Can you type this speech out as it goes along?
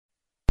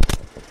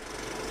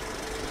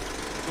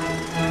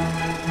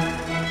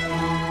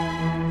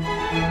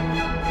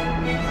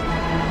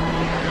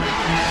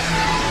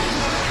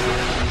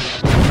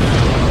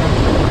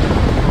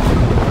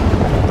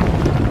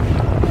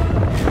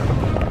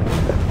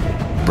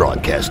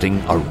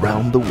Broadcasting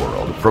around the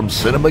world from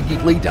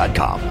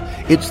CinemaGeekly.com,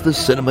 it's the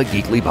Cinema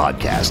Geekly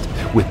Podcast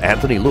with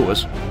Anthony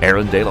Lewis,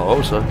 Aaron De La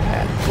Osa,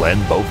 and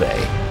Glenn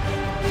Beauvais.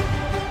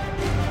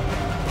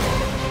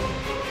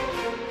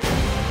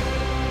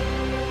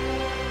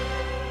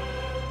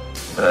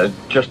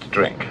 Just a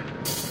drink.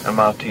 A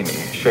martini,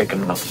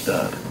 shaken, not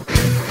stirred.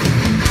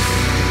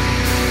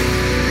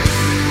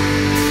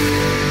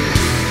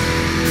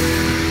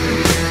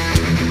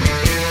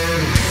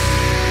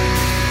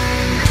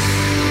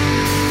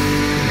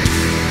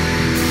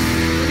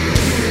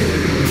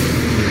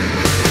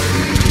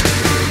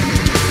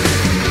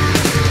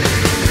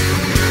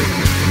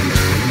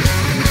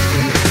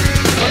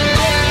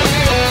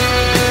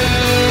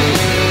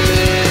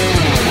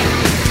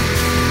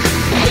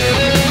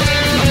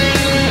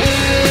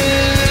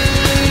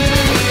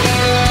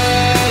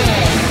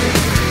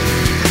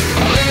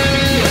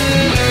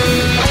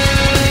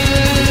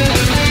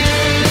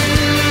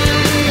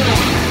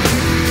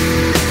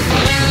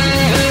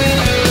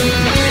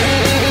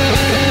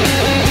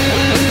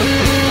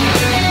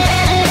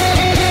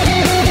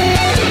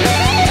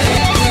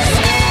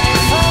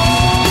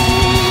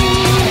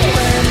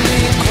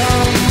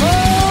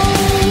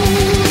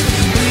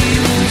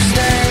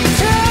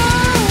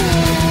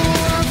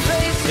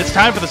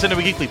 Time for the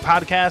Cinema Geekly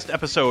Podcast,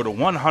 episode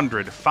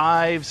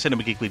 105,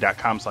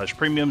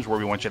 cinemageekly.com/premiums, where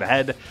we want you to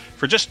head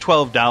for just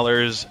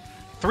 $12.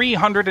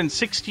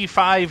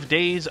 365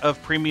 days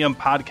of premium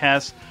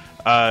podcasts.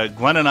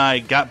 Glenn and I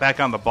got back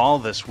on the ball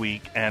this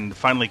week and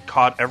finally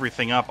caught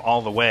everything up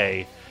all the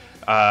way.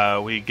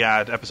 We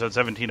got episode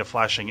 17 of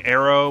Flashing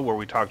Arrow, where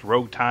we talked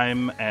Rogue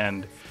Time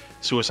and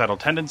Suicidal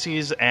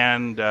Tendencies,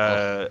 and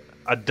a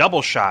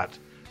double shot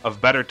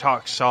of Better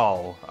Talk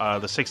Saul,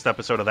 the 6th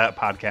episode of that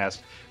podcast,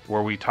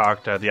 where we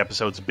talked the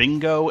episodes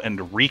Bingo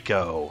and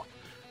Rico.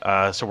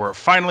 So we're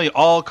finally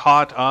all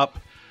caught up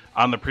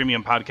on the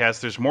premium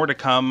podcast. There's more to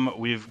come.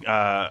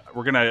 I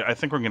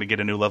think we're gonna get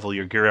a new level of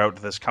your gear out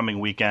this coming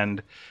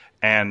weekend,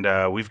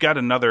 and we've got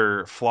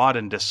another Flawed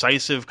and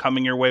Decisive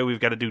coming your way. We've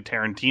got to do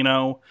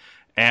Tarantino,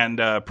 and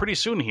pretty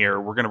soon here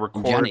we're gonna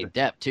record Johnny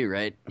Depp too,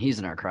 right? He's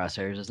in our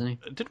crosshairs, isn't he?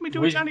 Didn't we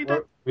do Johnny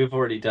Depp? We've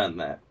already done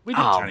that. We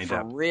did Johnny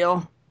Depp. For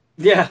real?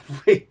 Yeah,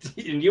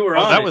 and you were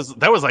on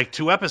that was like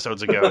 2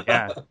 episodes ago.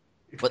 Yeah.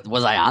 But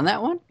was I on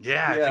that one?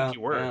 Yeah, I think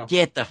you were. Yeah.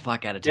 Get the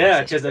fuck out of Texas.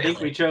 Yeah, because I think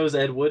we chose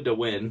Ed Wood to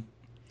win.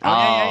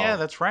 Yeah,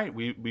 that's right.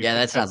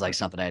 That sounds like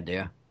something I'd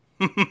do.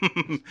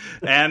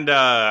 And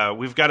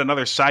we've got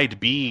another side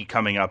B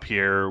coming up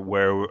here,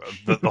 where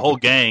the whole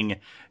gang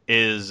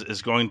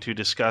is going to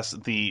discuss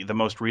the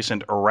most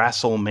recent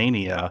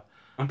WrestleMania.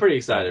 I'm pretty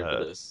excited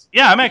for this.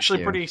 Yeah, I'm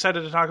actually pretty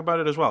excited to talk about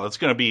it as well. It's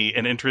going to be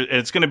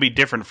it's going to be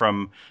different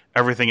from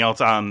everything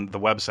else on the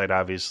website,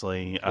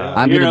 obviously.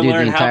 I'm going to do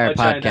the entire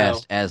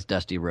podcast as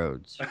Dusty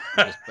Rhodes.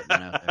 Just putting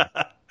it out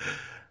there.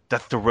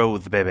 Dusty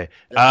Rhodes, baby.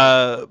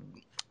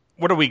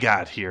 What do we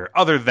got here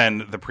other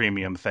than the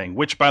premium thing,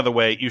 which, by the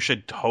way, you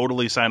should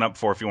totally sign up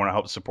for if you want to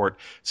help support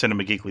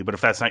Cinema Geekly. But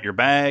if that's not your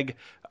bag,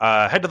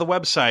 head to the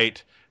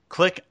website.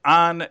 Click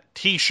on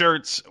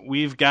T-shirts.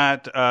 We've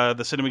got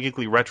the Cinema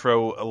Geekly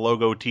Retro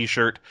logo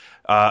T-shirt.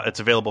 It's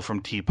available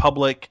from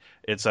TeePublic.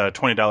 It's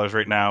 $20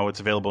 right now.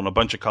 It's available in a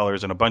bunch of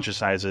colors and a bunch of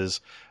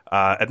sizes,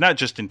 and not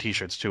just in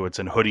T-shirts too. It's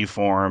in hoodie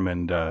form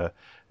and a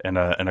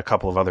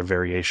couple of other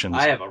variations.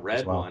 I have a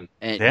red one.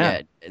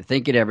 And,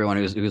 thank you to everyone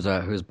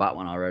who's bought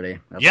one already.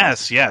 That's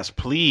yes, awesome. Yes.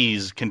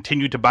 Please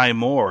continue to buy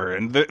more,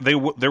 and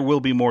there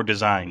will be more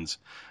designs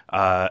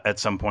at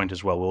some point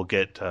as well. We'll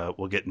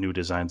get new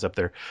designs up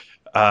there.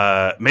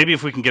 Maybe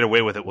if we can get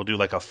away with it, we'll do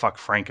like a Fuck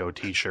Franco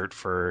T-shirt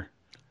for...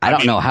 I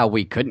don't know how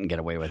we couldn't get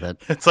away with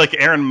it. It's like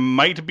Aaron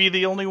might be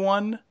the only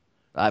one.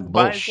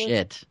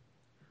 Bullshit.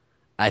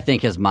 I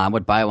think his mom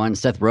would buy one.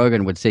 Seth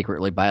Rogen would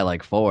secretly buy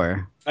like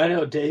 4. I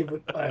know Dave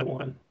would buy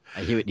one.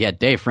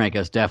 Dave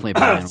Franco's definitely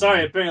buying Sorry,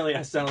 one. apparently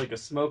I sound like a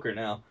smoker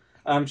now.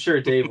 I'm sure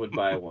Dave would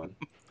buy one.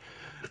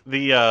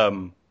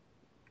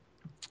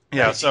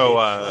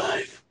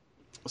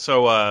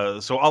 So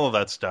all of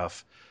that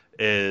stuff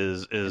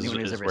is anyone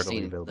who's ever readily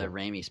seen available. the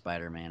Raimi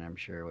Spider-Man, I'm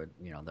sure would,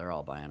 they're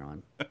all buying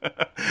one.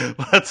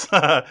 Let's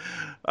hop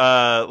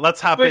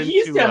into... But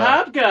he's the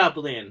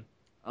Hobgoblin.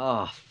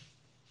 Oh,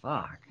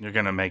 fuck. You're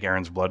gonna make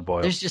Aaron's blood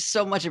boil. There's just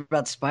so much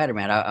about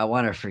Spider-Man I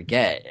want to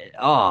forget.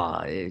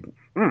 Oh,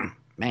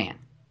 man.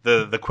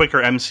 The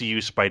quicker MCU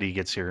Spidey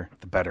gets here,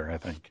 the better, I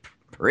think.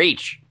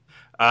 Preach.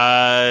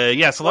 So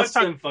let's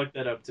talk. Fuck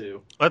that up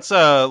too. Let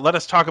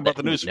us talk about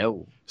the news.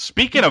 No.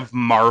 Speaking of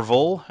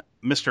Marvel,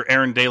 Mr.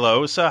 Aaron De La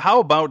Osa,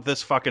 how about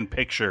this fucking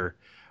picture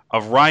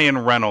of Ryan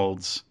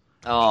Reynolds?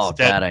 Oh,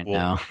 God, I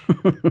know.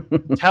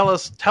 Tell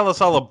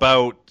us all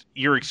about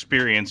your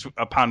experience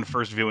upon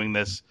first viewing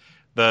this.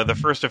 The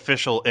first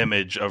official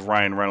image of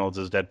Ryan Reynolds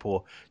as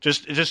Deadpool.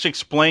 Just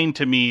explain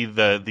to me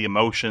the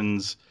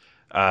emotions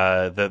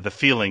the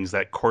feelings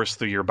that course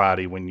through your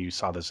body when you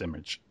saw this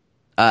image?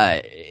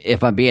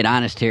 If I'm being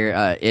honest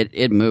here,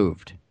 it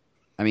moved.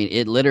 I mean,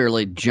 it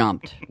literally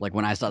jumped. Like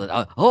when I saw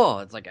that,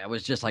 it's like I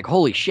was just like,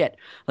 holy shit!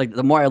 Like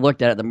the more I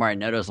looked at it, the more I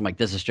noticed. I'm like,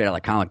 this is straight out of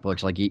like comic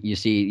books. Like you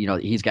see,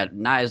 he's got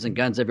knives and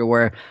guns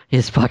everywhere.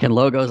 His fucking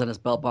logo's on his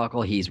belt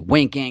buckle. He's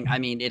winking. I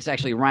mean, it's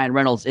actually Ryan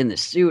Reynolds in the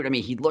suit. I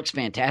mean, he looks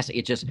fantastic.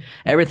 It just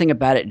everything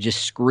about it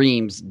just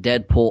screams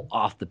Deadpool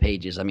off the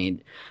pages. I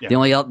mean, the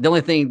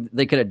only thing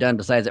they could have done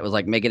besides it was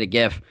like make it a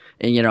GIF,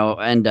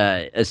 and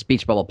a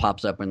speech bubble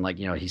pops up when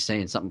he's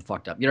saying something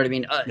fucked up. You know what I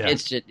mean?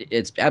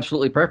 It's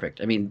absolutely perfect.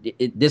 I mean,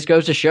 this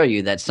goes to show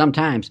you that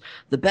sometimes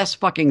the best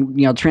fucking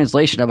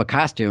translation of a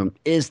costume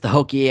is the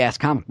hokey ass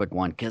comic book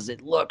one because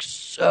it looks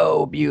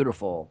so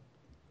beautiful.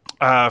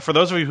 For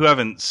those of you who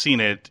haven't seen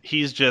it,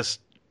 he's just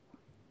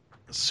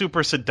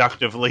super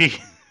seductively.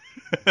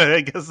 I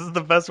guess is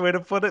the best way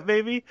to put it,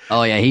 maybe.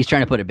 Oh yeah, he's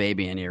trying to put a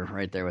baby in here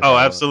right there. With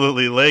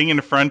absolutely, laying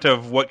in front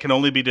of what can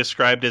only be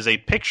described as a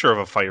picture of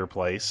a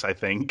fireplace, I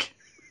think.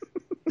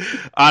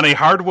 On a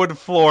hardwood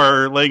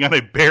floor, laying on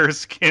a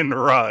bearskin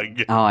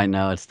rug. Oh, I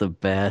know. It's the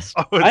best.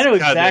 I know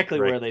exactly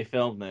where they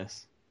filmed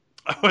this.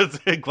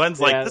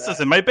 Glenn's like, this is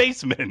in my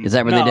basement. Is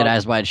that where they did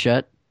Eyes Wide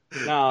Shut?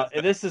 No,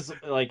 this is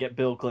like at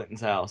Bill Clinton's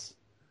house.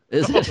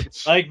 Is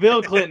it? Like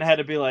Bill Clinton had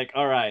to be like,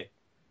 all right,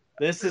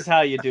 this is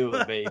how you do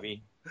it,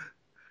 baby.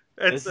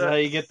 This is how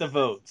you get the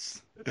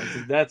votes.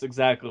 That's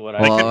exactly what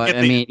I Well,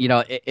 I mean,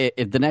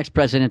 if the next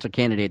presidential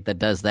candidate that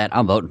does that,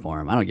 I'm voting for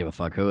him. I don't give a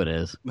fuck who it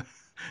is.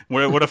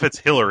 What if it's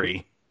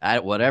Hillary?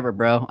 Whatever,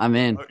 bro. I'm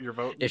in. You're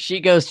voting? If she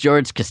goes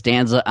George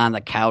Costanza on the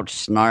couch,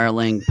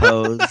 snarling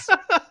pose,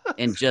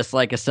 in just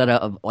like a set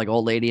of like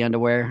old lady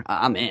underwear,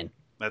 I'm in.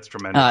 That's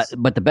tremendous.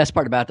 But the best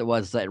part about it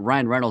was that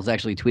Ryan Reynolds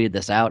actually tweeted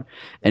this out,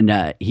 and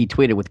he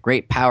tweeted, "With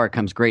great power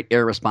comes great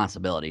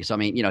irresponsibility." So I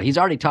mean, he's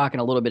already talking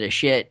a little bit of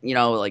shit,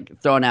 like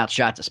throwing out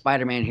shots of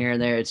Spider-Man here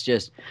and there. It's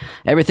just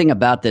everything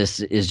about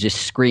this is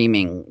just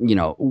screaming,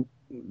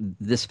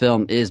 this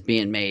film is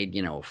being made,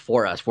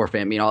 for us, for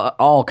fam.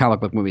 All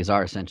comic book movies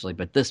are essentially,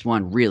 but this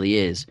one really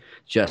is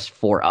just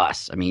for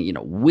us. I mean,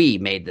 we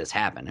made this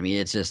happen. I mean,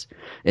 it's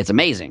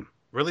amazing.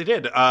 Really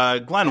did.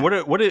 Glenn,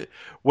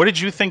 what did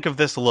you think of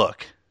this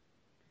look?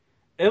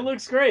 It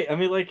looks great. I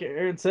mean, like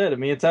Aaron said,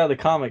 it's out of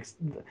the comics.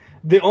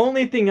 The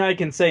only thing I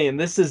can say, and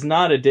this is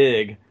not a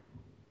dig,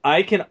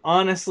 I can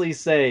honestly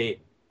say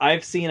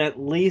I've seen at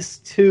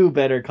least 2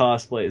 better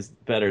cosplays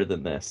better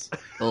than this.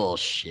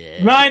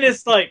 Bullshit.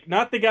 Minus,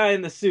 not the guy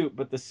in the suit,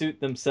 but the suit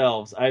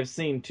themselves. I've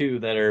seen 2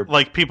 that are...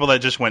 Like people that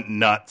just went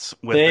nuts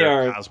with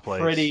their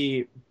cosplays.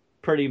 They are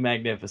pretty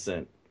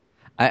magnificent.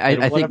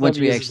 I think once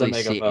we actually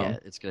see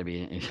it, it's going to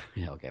be...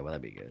 okay, well,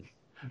 that'd be good.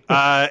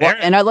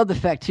 And I love the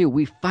fact, too,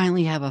 we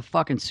finally have a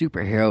fucking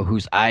superhero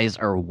whose eyes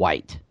are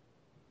white.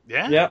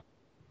 Yeah? Yep.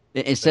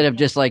 Instead of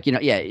just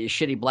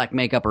shitty black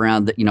makeup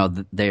around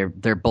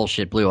their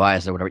bullshit blue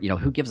eyes or whatever.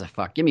 Who gives a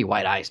fuck? Give me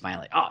white eyes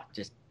finally. Oh,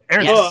 just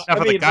Aaron, enough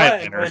of the guy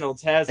liner.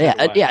 Reynolds has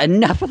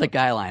enough of the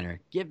guy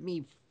liner. Give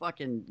me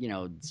fucking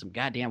some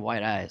goddamn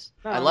white eyes.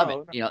 I love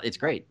it. It's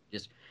great.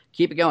 Just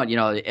keep it going.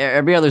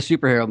 Every other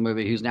superhero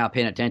movie who's now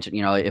paying attention.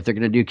 If they're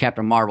gonna do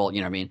Captain Marvel,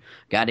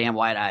 goddamn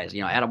white eyes.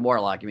 Adam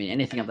Warlock.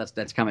 Anything else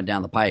that's coming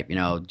down the pipe.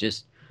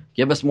 Just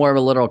give us more of a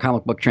literal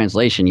comic book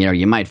translation.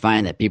 You might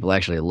find that people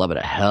actually love it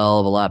a hell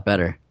of a lot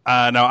better.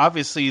 Now,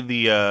 obviously,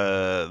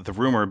 the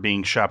rumor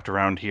being shopped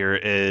around here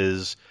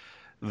is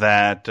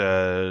that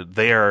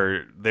they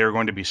are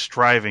going to be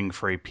striving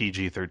for a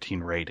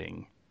PG-13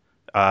 rating.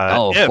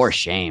 For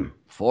shame!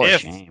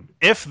 Shame!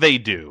 If they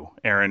do,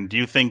 Aaron, do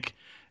you think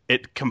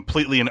it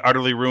completely and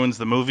utterly ruins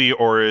the movie,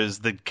 or is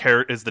the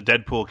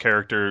Deadpool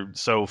character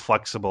so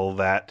flexible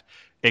that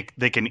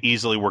they can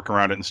easily work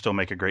around it and still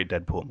make a great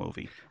Deadpool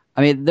movie? I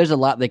mean, there's a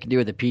lot they can do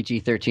with the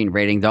PG-13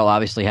 rating. They'll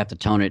obviously have to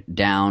tone it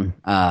down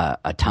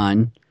a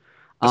ton,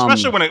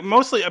 especially when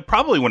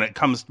it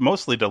cocomes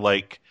mostly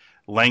to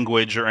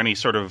language or any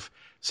sort of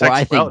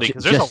sexuality.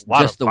 Because there's a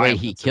lot just of the way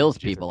he kills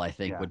people, I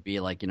think, would be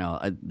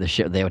the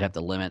shit. They would have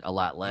to limit a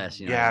lot less.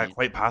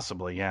 Quite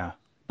possibly, yeah.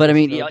 But I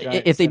mean,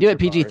 if they do it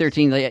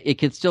PG-13, it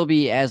could still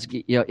be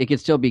it could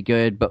still be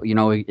good. But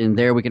in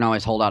there we can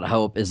always hold out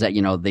hope is that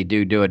they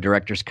do a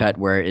director's cut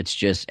where it's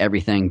just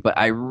everything. But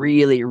I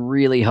really,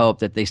 really hope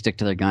that they stick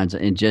to their guns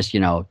and just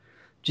give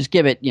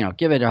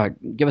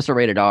us a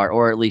rated R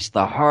or at least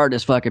the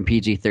hardest fucking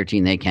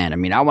PG-13 they can. I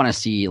mean, I want to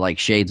see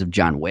shades of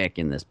John Wick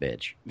in this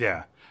bitch.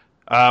 Yeah.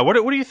 What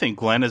do you think,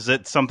 Glenn? Is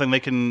it something they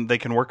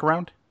can work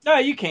around? No,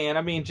 you can.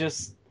 I mean,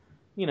 just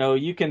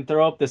you can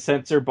throw up the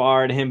censor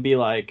bar and him be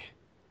like,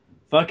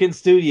 fucking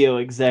studio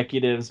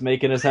executives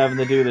making us having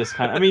to do this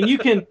kind of... I mean, you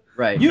can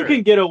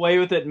can get away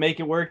with it and make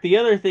it work. The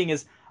other thing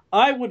is,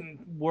 I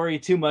wouldn't worry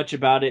too much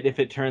about it if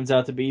it turns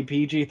out to be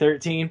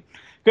PG-13,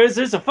 because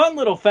there's a fun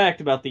little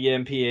fact about the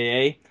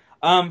MPAA.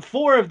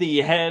 4 of the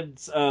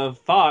heads of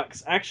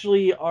Fox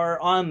actually are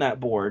on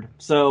that board,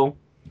 so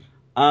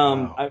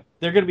they're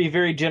going to be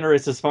very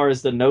generous as far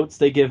as the notes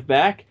they give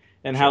back,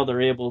 and how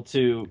they're able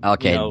to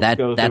okay, go that's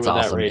through with awesome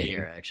that to rating.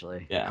 hear.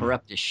 Actually, Yeah.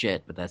 Corrupt as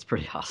shit, but that's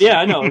pretty awesome. Yeah,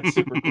 I know, it's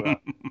super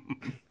corrupt.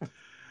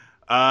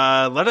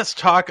 Let us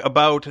talk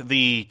about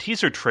the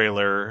teaser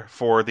trailer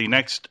for the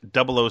next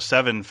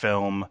 007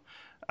 film,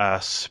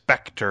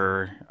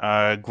 Spectre.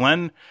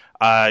 Glenn,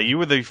 you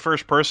were the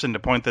first person to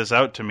point this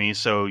out to me,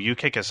 so you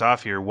kick us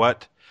off here.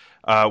 What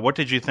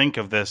did you think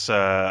of this?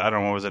 I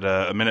don't know, was it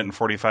a minute and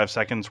 45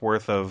 seconds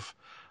worth of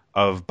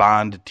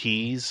Bond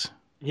tease?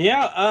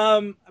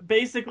 Yeah,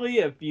 basically,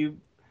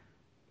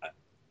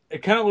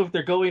 kind of what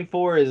they're going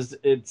for is,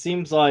 it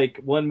seems like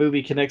one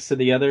movie connects to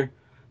the other,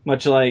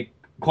 much like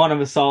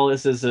Quantum of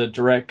Solace is a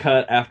direct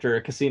cut after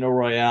Casino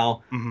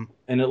Royale,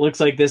 and it looks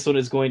like this one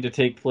is going to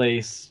take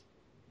place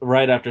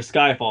right after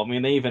Skyfall. I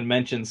mean, they even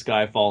mentioned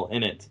Skyfall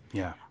in it.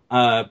 Yeah.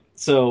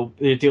 So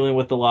they're dealing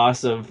with the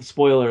loss of,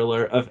 spoiler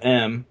alert, of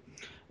M,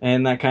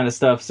 and that kind of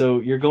stuff. So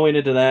you're going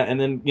into that, and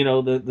then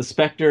the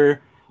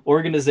Spectre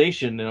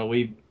organization.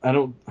 We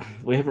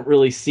haven't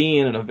really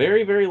seen in a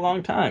very, very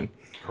long time.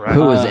 Correct.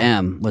 Who was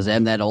M? Was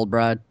M that old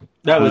broad?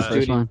 That was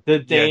first Judi. one? The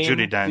Dame,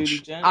 Judi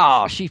Dench.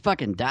 Oh, she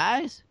fucking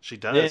dies? She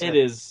does. It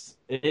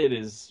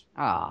is.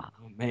 Ah.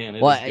 Oh man,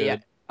 it Well, is good. yeah,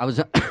 I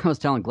was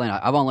telling Glenn,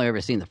 I've only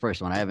ever seen the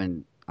first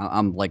one.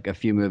 I'm like a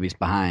few movies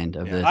behind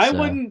of this.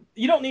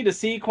 You don't need to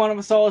see Quantum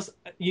of Solace.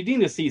 You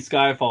need to see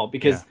Skyfall,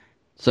 because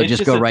So it's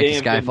just just go a right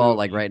to damn good Skyfall, movie.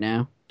 like right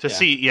now. To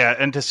see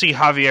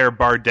Javier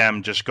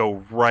Bardem just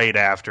go right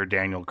after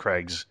Daniel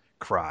Craig's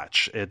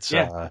crotch. It's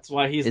that's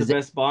why he's the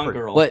best Bond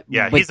girl. But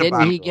he's a didn't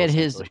Bond he girl, get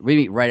his? What do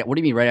you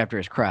mean right after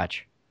his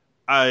crotch?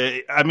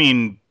 I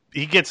mean,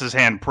 he gets his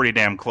hand pretty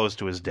damn close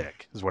to his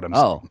dick, is what I'm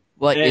saying.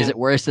 Well, is it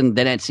worse than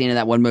that scene in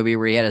that one movie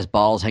where he had his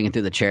balls hanging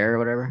through the chair or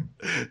whatever?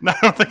 No, I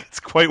don't think it's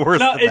quite worse.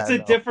 No, than it's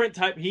that, a different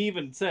type. He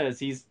even says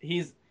he's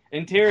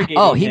interrogating.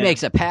 Oh, he him.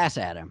 makes a pass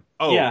at him.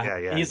 Oh,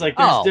 yeah. He's like,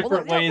 there's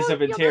different ways of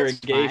that's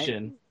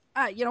interrogation.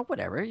 fine.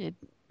 Whatever.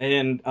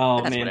 And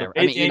That's man, whatever.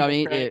 I mean, you know what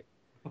I mean?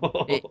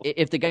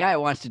 If the guy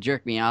wants to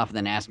jerk me off and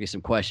then ask me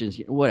some questions,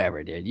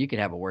 whatever, dude. You could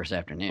have a worse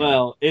afternoon.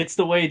 Well, it's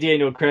the way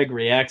Daniel Craig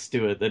reacts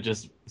to it that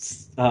just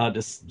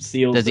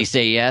seals. Does he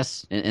say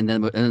yes? And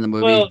then the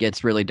movie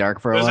gets really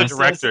dark for a while? There's a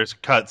director's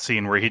cut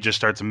scene where he just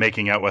starts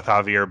making out with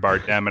Javier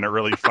Bardem, and it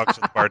really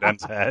fucks with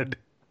Bardem's head.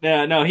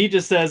 Yeah, no, he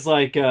just says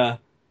like,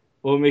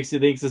 "What makes you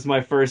think this is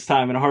my first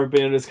time?" And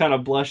Harbin just kind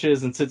of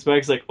blushes and sits back.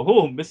 He's like,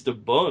 "Oh, Mr.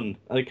 Bun."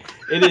 Like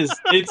it is.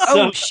 It's oh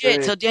so shit!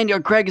 great. So Daniel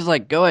Craig is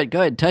like, "Go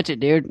ahead, touch it,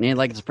 dude." And he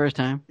like it's the first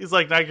time. He's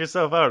like, knock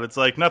yourself out. It's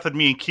like nothing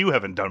me and Q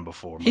haven't done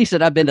before. He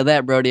said, "I've been to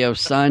that rodeo,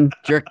 son.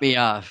 Jerk me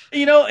off."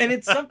 And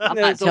it's something I'm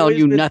that's not telling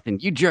you always been- nothing.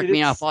 You jerk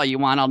me off all you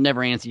want. I'll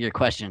never answer your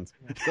questions.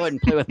 Go ahead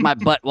and play with my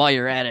butt while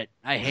you're at it.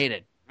 I hate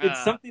it.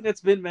 It's something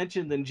that's been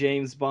mentioned in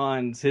James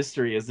Bond's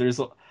history. Is there's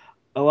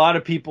a lot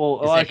of people.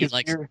 He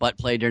likes butt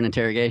play during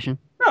interrogation.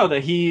 No,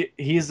 that he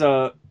may Is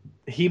that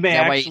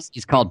why actually.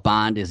 he's called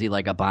Bond? Is he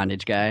like a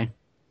bondage guy?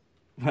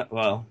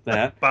 Well,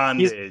 that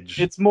Bondage.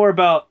 It's more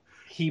about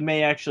he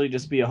may actually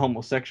just be a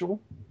homosexual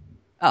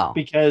Oh,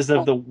 because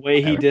of the way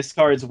he whatever.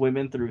 discards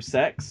women through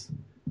sex.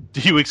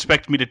 Do you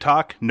expect me to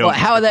talk? No. Well,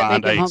 how would that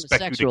Bond, make him I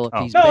expect you to homosexual if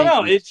come. he's No,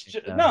 banking it's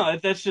shit, though? no.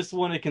 That's just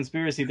one of the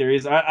conspiracy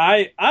theories.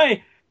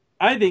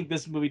 I think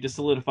this movie just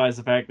solidifies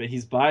the fact that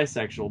he's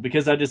bisexual,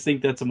 because I just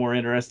think that's a more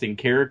interesting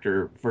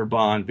character for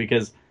Bond,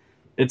 because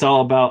it's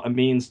all about a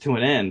means to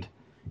an end.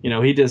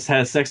 He just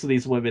has sex with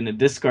these women and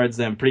discards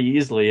them pretty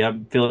easily. I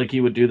feel like he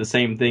would do the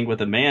same thing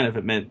with a man if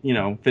it meant,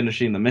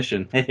 finishing the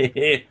mission.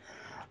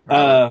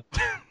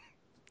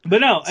 But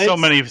no,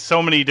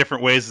 So many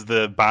different ways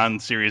the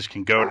Bond series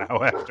can go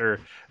now after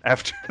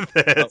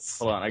this.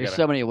 Hold on, There's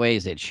so many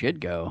ways it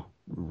should go.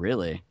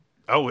 Really.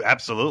 Oh,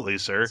 absolutely,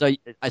 sir. So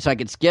I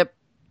could skip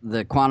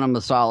the Quantum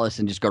of Solace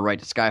and just go right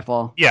to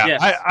Skyfall. Yeah,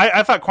 Yes.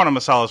 I thought Quantum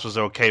of Solace was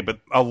okay, but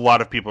a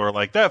lot of people are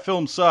like, that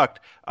film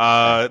sucked.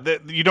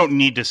 You don't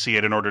need to see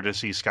it in order to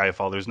see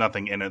Skyfall. There's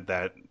nothing in it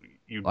that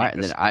you. All right,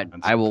 then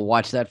I will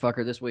watch that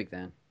fucker this week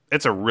then.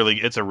 It's a really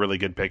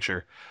good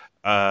picture.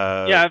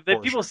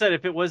 People said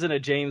if it wasn't a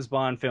James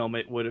Bond film,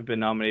 it would have been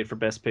nominated for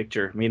Best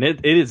Picture. I mean,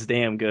 it is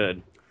damn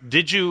good.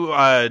 Did you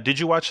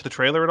watch the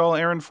trailer at all,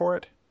 Aaron, for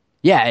it?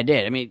 Yeah, I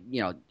did. I mean,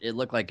 it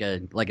looked like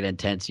an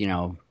intense,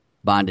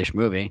 Bondish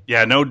movie.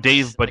 Yeah, no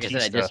Dave Like I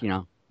said,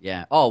 Bautista.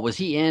 yeah. Oh, was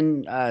he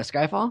in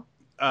Skyfall?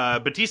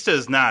 Bautista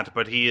is not,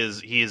 but he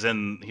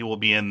will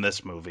be in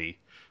this movie.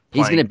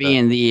 He's going to be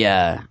in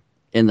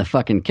the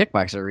fucking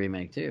Kickboxer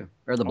remake too,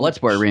 or the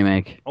Bloodsport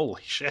remake.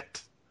 Holy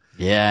shit!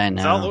 Yeah, I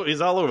know. He's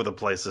all over the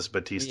place, this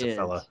Bautista He is.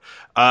 fella.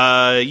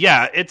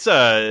 Yeah, it's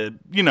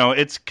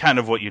it's kind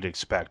of what you'd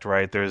expect,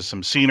 right? There's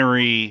some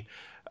scenery.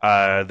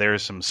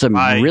 There's some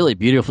really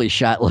beautifully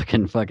shot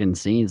looking fucking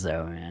scenes,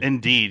 though, man.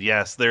 Indeed,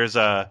 yes. There's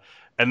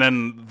and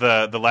then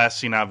the last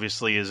scene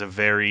obviously is a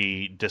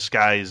very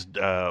disguised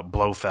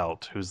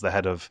Blofeld, who's the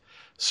head of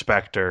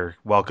Spectre,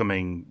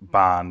 welcoming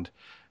Bond.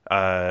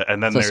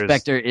 And then so there's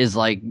Spectre is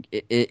like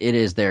it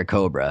is their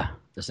Cobra,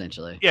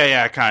 essentially.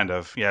 Yeah, kind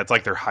of. Yeah, it's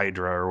like their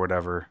Hydra or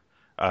whatever.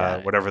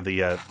 whatever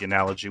the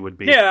analogy would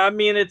be. Yeah, I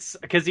mean, it's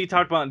because he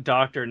talked about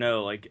Dr.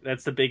 No. Like,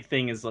 that's the big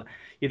thing is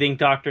you think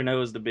Dr.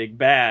 No is the big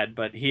bad,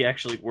 but he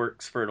actually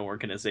works for an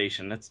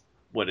organization. That's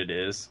what it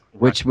is.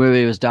 Which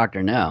movie was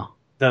Dr. No?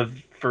 The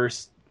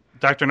first.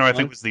 Dr. No, I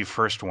think, was the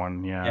first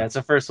one. Yeah, it's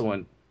the first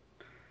one.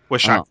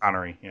 With Sean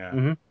Connery, yeah.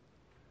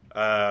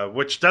 Mm-hmm.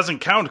 Which doesn't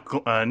count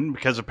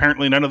because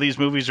apparently none of these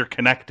movies are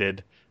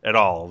connected at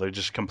all. They're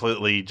just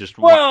completely just.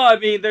 Well, I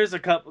mean, there's a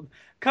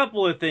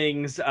couple of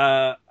things.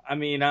 A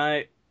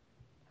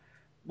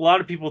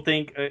lot of people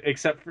think,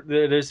 except for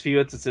there's a few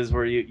instances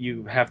where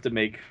you have to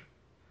make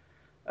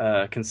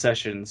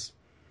concessions,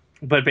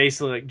 but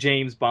basically, like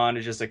James Bond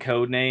is just a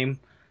code name,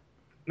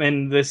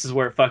 and this is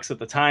where it fucks up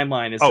the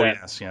timeline.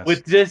 Yes.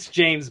 With this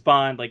James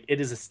Bond, like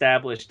it is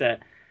established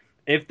that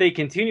if they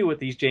continue with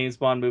these James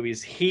Bond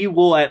movies, he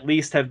will at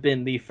least have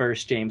been the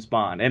first James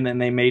Bond, and then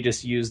they may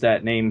just use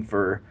that name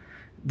for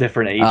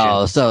different agents.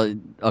 Oh, so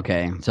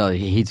okay, so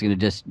he's gonna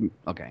just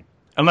okay.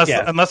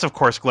 Unless of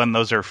course, Glenn,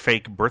 those are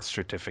fake birth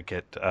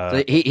certificate.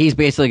 So he's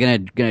basically gonna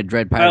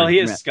dread pirate. Well, he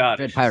is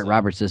Scottish. Dread pirate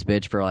Roberts this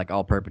bitch for like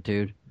all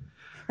perpetuity.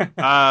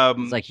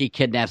 It's like he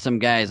kidnapped some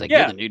guy. He's like,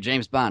 you're the new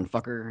James Bond,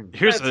 fucker.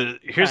 Here's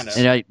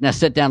now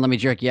sit down. Let me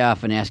jerk you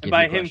off and ask you.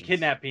 By him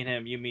kidnapping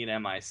him, you mean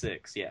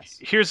MI6? Yes.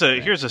 Here's a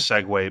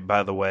segue,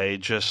 by the way.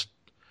 Just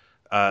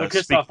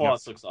Christoph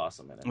Waltz looks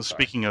awesome in it.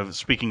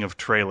 Speaking of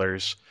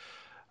trailers,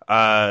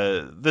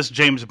 this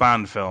James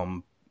Bond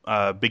film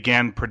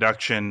began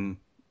production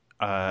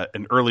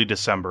in early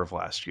December of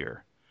last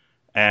year,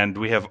 and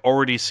we have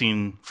already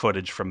seen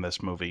footage from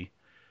this movie.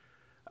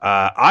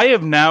 I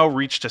have now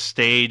reached a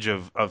stage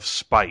of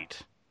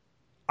spite.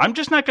 I'm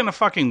just not going to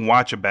fucking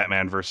watch a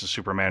Batman vs.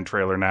 Superman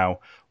trailer now.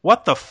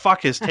 What the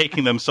fuck is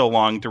taking them so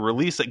long to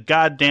release it?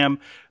 Goddamn.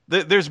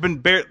 There's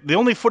been the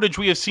only footage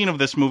we have seen of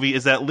this movie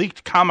is that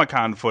leaked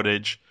Comic-Con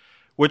footage,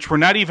 which we're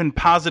not even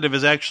positive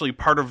is actually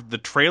part of the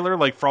trailer.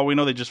 Like, for all we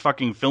know, they just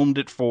fucking filmed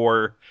it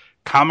for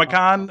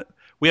Comic-Con.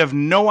 We have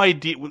no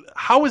idea.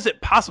 How is it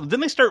possible?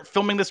 Didn't they start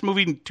filming this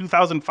movie in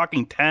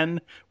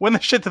 2010? When the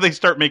shit did they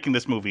start making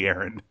this movie,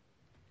 Aaron?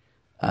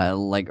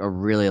 Like a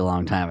really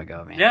long time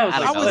ago, man. Yeah,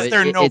 how is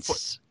there no?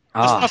 This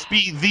must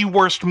be the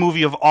worst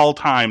movie of all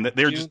time. That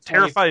they're just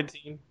terrified.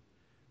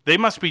 They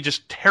must be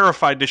just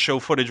terrified to show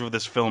footage of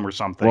this film or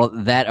something. Well,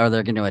 that or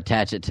they're going to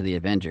attach it to the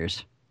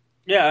Avengers.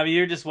 Yeah, I mean,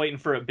 you're just waiting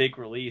for a big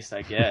release,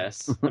 I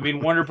guess. I mean,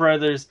 Warner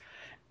Brothers.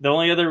 The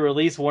only other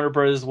release Warner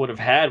Brothers would have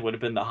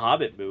been the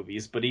Hobbit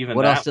movies, but even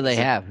what else do they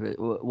have?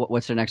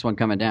 What's their next one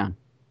coming down?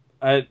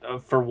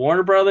 For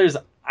Warner Brothers,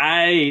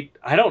 I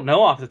don't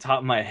know off the top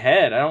of my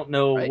head. I don't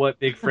know what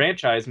big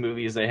franchise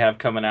movies they have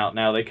coming out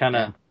now. They kind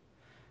of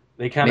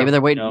maybe they're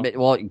waiting.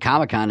 Well,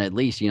 Comic-Con at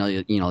least,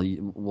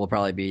 will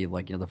probably be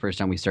like the first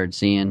time we start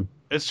seeing.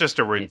 It's just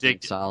a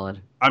ridiculous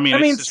solid. I mean,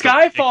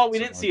 Skyfall. We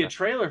didn't see a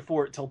trailer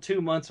for it till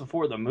 2 months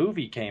before the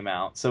movie came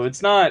out, so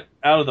it's not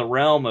out of the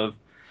realm of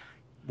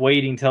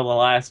waiting till the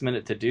last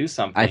minute to do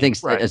something. I think,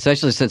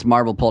 especially since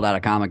Marvel pulled out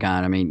of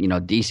Comic-Con, I mean,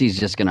 DC's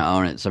just going to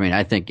own it. So, I mean,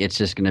 I think it's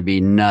just going to be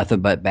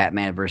nothing but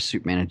Batman versus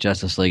Superman and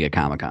Justice League at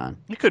Comic-Con.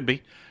 It could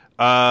be.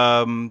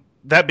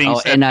 That being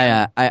said... and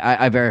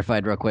I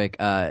verified real quick,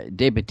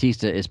 Dave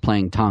Bautista is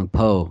playing Tong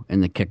Po in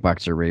the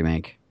Kickboxer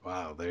remake.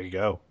 Wow, there you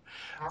go.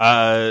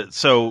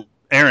 So,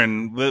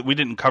 Aaron, we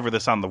didn't cover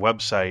this on the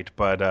website,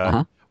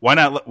 but why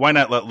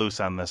not let loose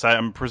on this?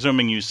 I'm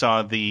presuming you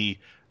saw the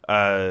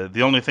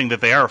only thing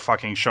that they are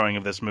fucking showing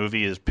of this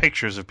movie is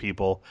pictures of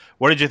people.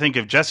 What did you think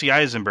of Jesse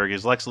Eisenberg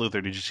as Lex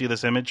Luthor? Did you see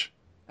this image?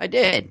 I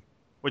did.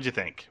 What'd you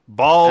think?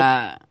 Bald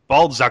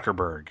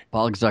Zuckerberg.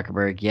 Bald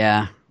Zuckerberg,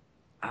 yeah.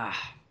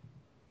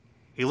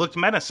 He looked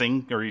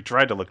menacing, or he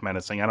tried to look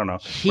menacing. I don't know.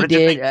 He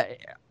did.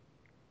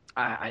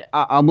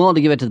 I'm willing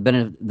to give it to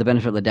the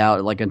benefit of the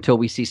doubt, like until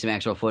we see some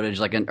actual footage,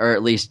 or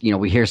at least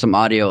we hear some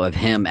audio of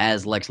him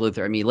as Lex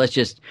Luthor. I mean,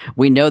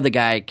 we know the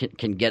guy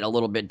can get a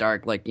little bit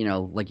dark, what he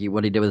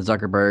did with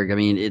Zuckerberg. I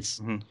mean, it's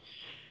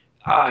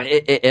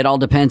it all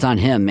depends on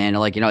him, man.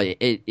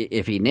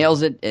 If he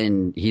nails it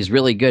and he's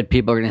really good,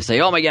 people are gonna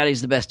say, "Oh my god,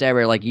 he's the best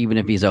ever." Like even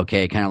if he's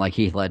okay, kind of like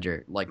Heath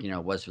Ledger,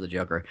 was for the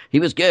Joker. He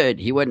was good.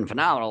 He wasn't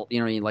phenomenal.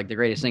 Like the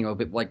greatest thing,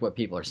 like what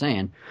people are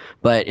saying.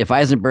 But if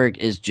Eisenberg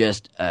is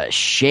just a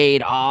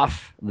shade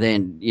off,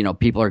 then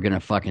people are gonna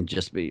fucking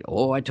just be,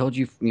 "Oh, I told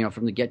you,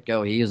 from the get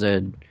go, he is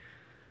a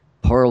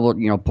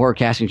horrible, poor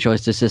casting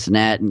choice, this and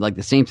that." And like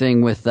the same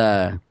thing with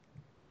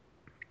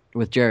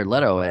Jared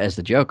Leto as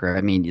the Joker.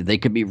 I mean, they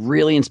could be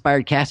really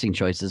inspired casting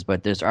choices,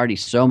 but there's already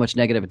so much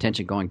negative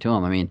attention going to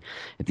him. I mean,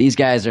 if these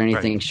guys are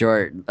anything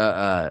short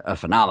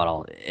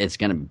phenomenal, it's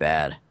going to be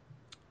bad.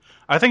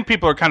 I think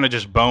people are kind of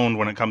just boned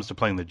when it comes to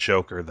playing the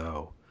Joker,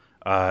 though.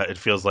 It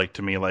feels like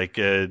to me,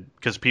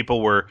 because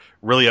people were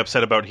really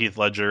upset about Heath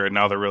Ledger, and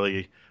now they're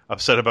really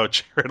upset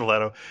about Jared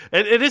Leto.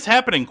 It is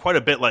happening quite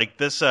a bit. Like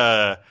this,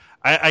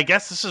 I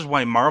guess this is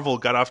why Marvel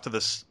got off to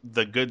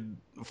the good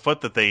foot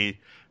that they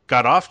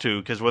got off to,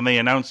 because when they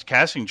announced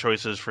casting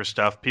choices for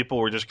stuff, people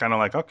were just kind of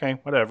like, okay,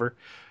 whatever.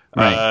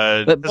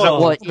 Right.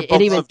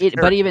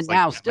 But even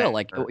now, still,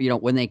 like,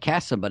 when they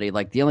cast somebody,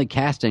 like, the only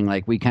casting,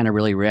 like, we kind of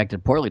really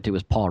reacted poorly to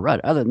was Paul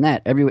Rudd. Other than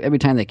that, every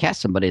time they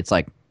cast somebody, it's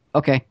like,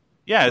 okay.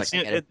 Yeah,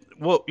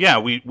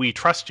 we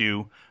trust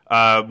you.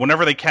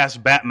 Whenever they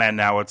cast Batman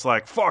now, it's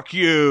like, fuck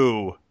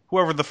you,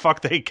 whoever the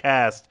fuck they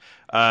cast.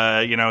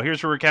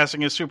 Here's who we're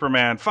casting as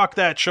Superman. Fuck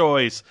that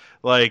choice.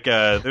 Like,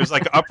 there's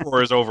like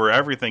uproars over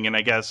everything, and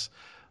I guess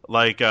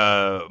like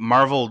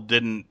Marvel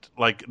didn't,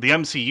 like, the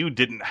MCU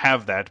didn't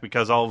have that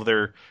because all of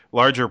their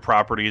larger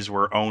properties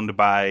were owned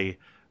by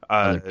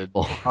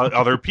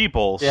other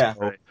people. Yeah.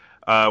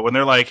 So, when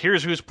they're like,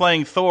 here's who's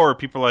playing Thor,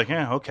 people are like,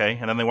 yeah, okay,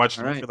 and then they watch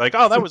the movie like,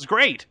 oh, that was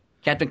great.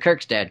 Captain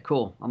Kirk's dad,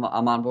 cool. I'm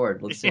on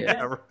board. Let's see it.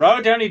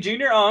 Robert Downey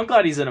Jr. Oh, I'm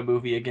glad he's in a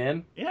movie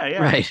again. Yeah.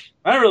 Right.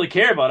 I don't really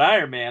care about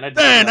Iron Man.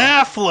 Ben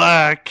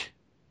Affleck,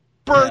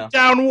 burnt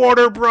down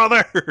Warner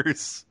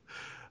Brothers.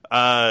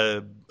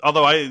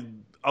 Although I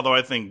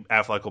think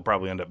Affleck will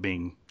probably end up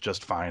being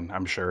just fine.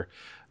 I'm sure.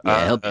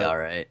 Yeah, he'll be all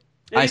right.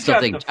 I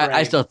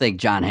still think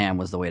John Hamm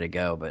was the way to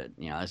go, but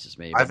that's just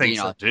me. But, I think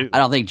so too. I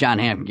don't think John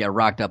Hamm can get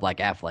rocked up like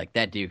Affleck.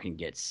 That dude can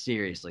get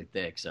seriously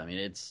thick. So I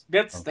mean,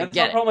 that's the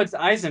problem with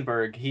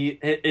Eisenberg.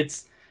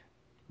 It's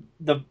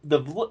the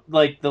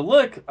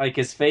look, like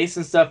his face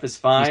and stuff is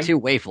fine. He's too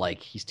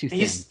waif-like. He's too thin.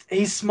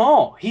 He's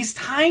small. He's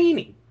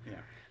tiny. Yeah.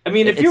 I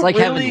mean, it's like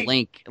having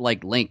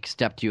Link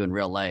step to you in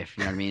real life.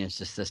 You know what I mean? It's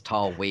just this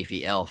tall,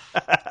 wafy elf.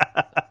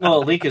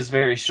 Well, Link is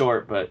very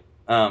short, but.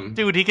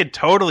 Dude, he could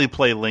totally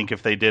play Link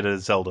if they did a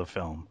Zelda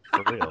film.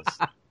 For reals.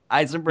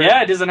 Eisenberg.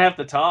 Yeah, it doesn't have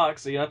to talk,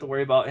 so you don't have to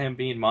worry about him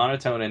being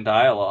monotone in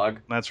dialogue.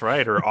 That's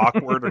right, or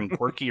awkward and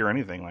quirky or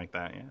anything like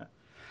that. Yeah,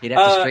 he'd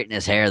have to straighten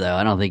his hair, though.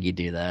 I don't think he'd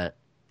do that.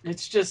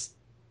 It's just,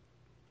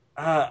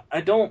 I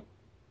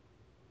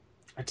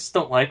just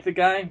don't like the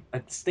guy. I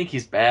just think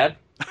he's bad.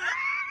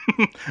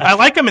 I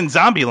like him in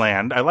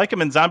Zombieland. And I liked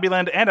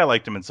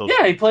him in Social.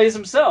 Yeah, he plays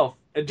himself,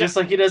 just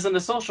like he does in The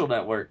Social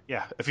Network.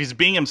 Yeah, if he's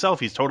being himself,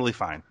 he's totally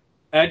fine.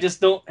 I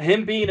just don't.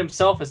 Him being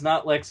himself is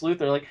not Lex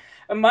Luthor.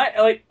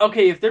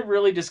 Okay, if they're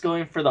really just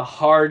going for the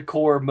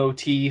hardcore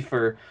motif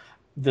or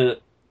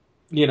the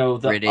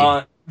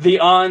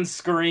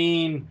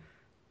on-screen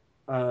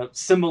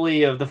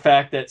simile of the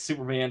fact that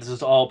Superman is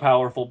this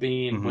all-powerful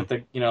being with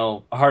a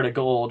heart of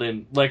gold,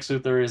 and Lex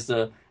Luthor is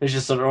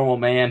just a normal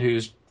man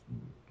who's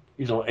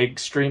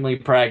extremely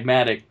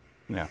pragmatic.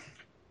 Yeah.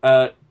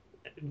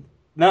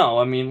 No,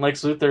 I mean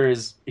Lex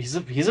Luthor he's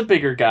a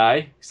bigger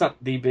guy. He's not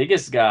the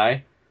biggest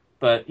guy.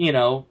 But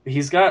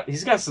he's got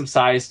some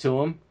size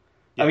to him.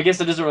 Yeah. I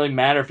guess it doesn't really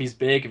matter if he's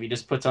big if he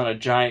just puts on a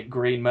giant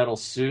green metal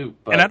suit.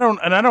 But... And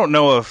I don't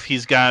know if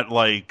he's got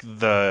like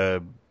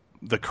the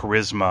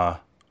charisma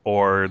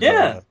or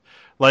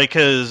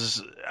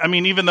because I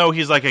mean, even though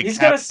he's like he's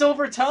got a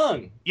silver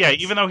tongue. Yeah,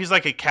 even though he's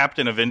like a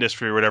captain of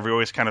industry or whatever, he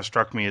always kind of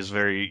struck me as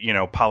very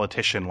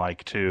politician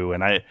like too.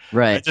 And I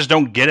just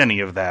don't get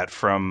any of that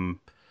from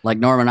like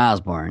Norman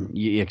Osborn.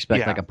 You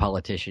expect like a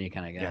politician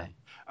kind of guy. Yeah.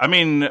 I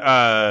mean.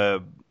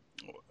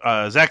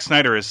 Zack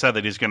Snyder has said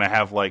that he's going to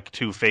have like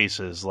two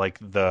faces, like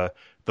the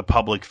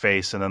public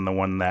face and then the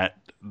one that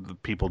the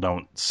people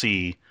don't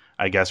see,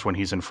 I guess, when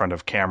he's in front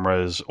of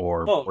cameras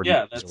or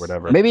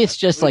whatever. Maybe it's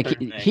just like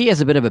he has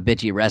a bit of a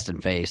bitchy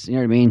resting face. You know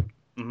what I mean?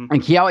 Mm-hmm.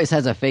 Like he always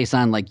has a face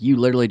on like you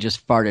literally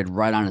just farted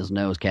right on his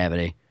nose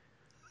cavity.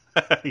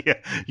 Yeah.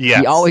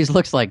 He always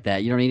looks like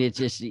that. You don't need it.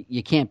 Just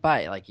you can't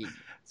buy it. Like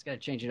it's got to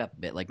change it up a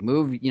bit. Like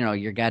move,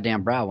 your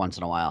goddamn brow once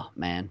in a while,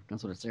 man.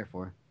 That's what it's there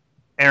for.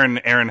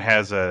 Aaron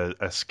has a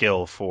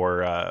skill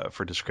for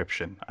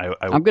description.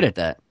 I'm good at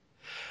that.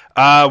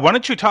 Why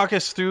don't you talk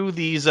us through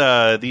these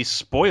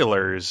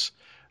spoilers?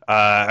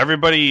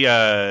 Everybody,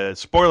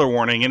 spoiler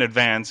warning in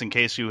advance in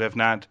case you have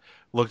not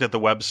looked at the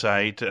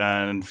website.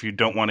 And if you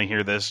don't want to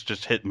hear this,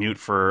 just hit mute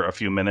for a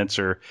few minutes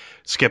or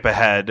skip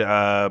ahead.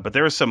 But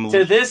there is some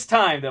to this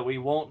time that we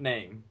won't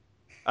name.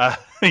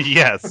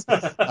 Yes.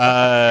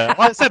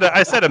 I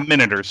said a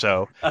minute or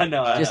so.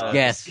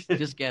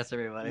 Just guess,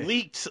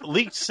 everybody.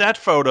 Leaked set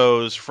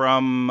photos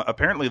from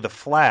apparently The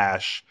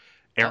Flash.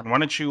 Aaron, why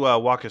don't you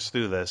walk us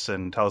through this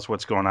and tell us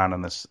what's going on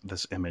in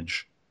this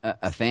image?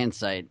 A fan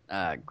site,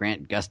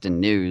 Grant Gustin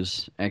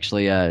News,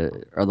 actually are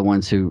the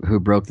ones who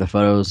broke the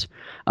photos.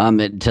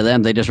 To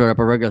them, they just wrote up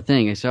a regular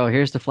thing. So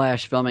here's the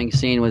Flash filming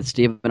scene with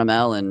Stephen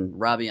Amell and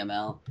Robbie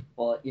Amell.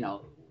 Well,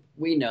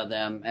 we know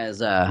them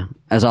as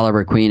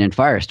Oliver Queen and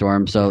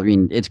Firestorm. So I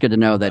mean, it's good to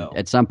know that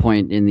at some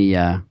point in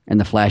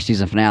the Flash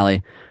season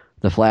finale,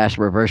 the Flash,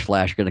 Reverse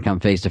Flash, are going to come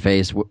face to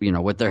face,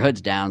 with their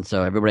hoods down,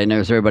 so everybody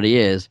knows who everybody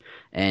is.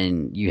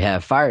 And you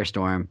have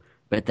Firestorm,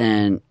 but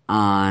then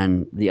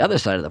on the other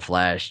side of the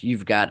Flash,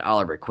 you've got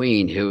Oliver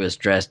Queen, who is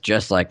dressed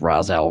just like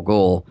Ra's al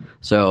Ghul.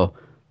 So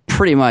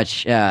pretty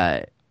much,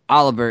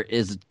 Oliver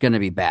is going to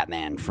be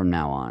Batman from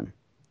now on.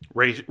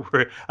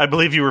 I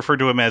believe you referred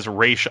to him as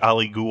Ra's al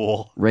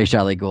Ghul. Ra's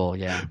al Ghul,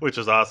 yeah. Which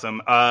is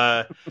awesome.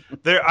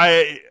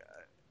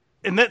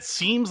 And that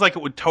seems like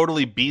it would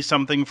totally be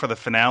something for the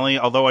finale,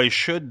 although I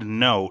should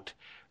note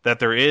that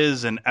there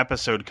is an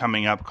episode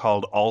coming up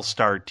called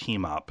All-Star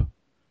Team Up,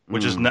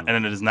 which is not,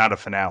 and it is not a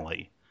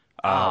finale.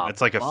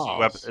 It's like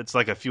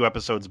a few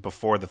episodes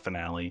before the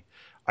finale,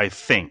 I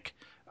think.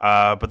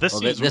 But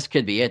this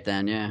could be it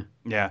then, yeah.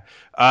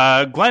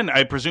 Yeah. Glenn,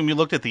 I presume you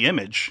looked at the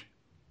image.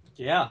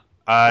 Yeah.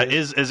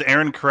 Is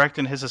Aaron correct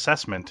in his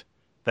assessment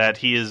that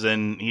he is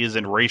in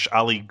Ra's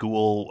al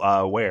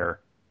Ghul wear?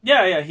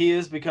 Yeah, he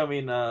is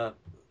becoming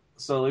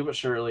slowly but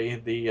surely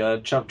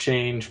the chump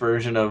change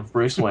version of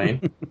Bruce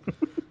Wayne.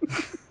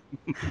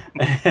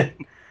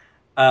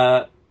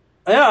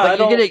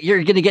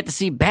 You're gonna get to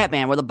see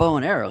Batman with a bow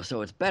and arrow,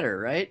 so it's better,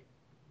 right?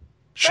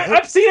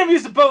 I've seen him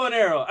use a bow and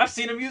arrow. I've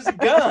seen him use a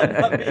gun.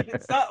 I mean,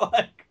 it's not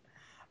like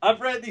I've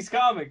read these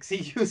comics. He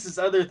uses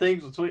other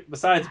things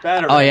besides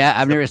Batarang. Oh yeah,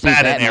 I've never seen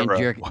Batman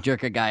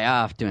jerk a guy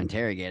off to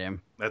interrogate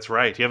him. That's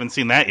right. You haven't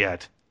seen that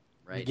yet.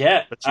 Right.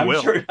 Yet. But you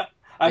will.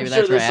 I'm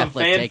sure there's some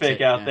fanfic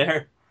out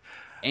there.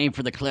 Aim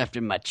for the cleft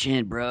in my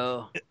chin,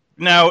 bro.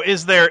 Now,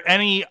 is there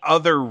any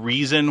other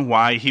reason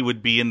why he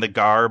would be in the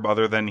garb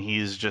other than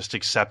he's just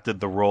accepted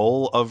the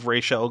role of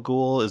Ra's al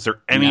Ghul? Is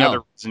there any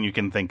other reason you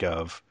can think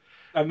of?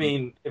 I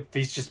mean, if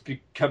he's just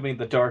becoming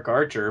the Dark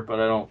Archer, but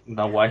I don't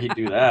know why he'd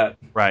do that.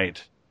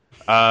 Right.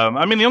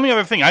 I mean, the only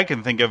other thing I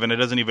can think of, and it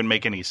doesn't even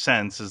make any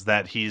sense, is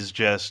that he's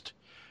just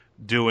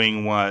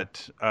doing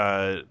what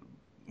Ra's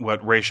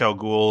al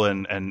Ghul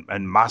and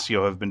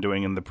Masio have been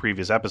doing in the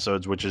previous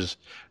episodes, which is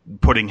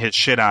putting his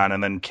shit on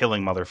and then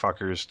killing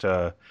motherfuckers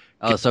to...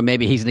 Oh, so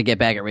maybe he's gonna get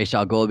back at Ra's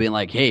al Ghul, being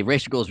like, "Hey,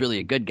 Ra's al Ghul's really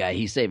a good guy.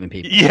 He's saving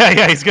people."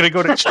 Yeah, he's gonna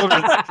go to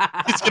children's.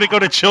 He's gonna go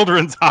to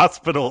children's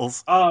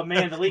hospitals. Oh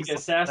man, the League of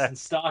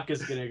Assassins stock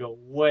is gonna go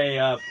way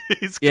up.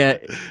 He's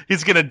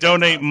gonna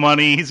donate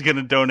money. He's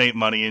gonna donate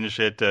money and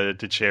shit to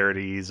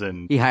charities,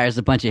 and he hires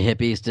a bunch of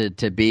hippies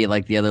to be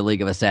like the other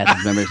League of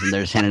Assassins members, and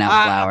they're just handing out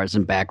flowers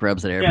and back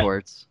rubs at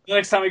airports. The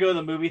next time we go to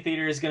the movie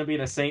theater is gonna be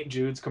in a St.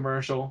 Jude's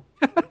commercial.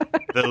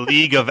 The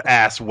League of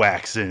Ass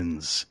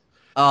Waxins.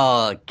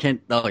 Oh,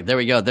 there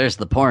we go. There's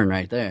the porn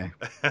right there.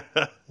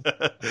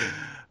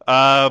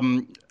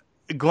 Glenn,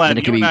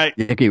 it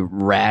could be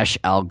Ra's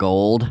al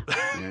Ghul.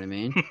 You know what I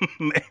mean?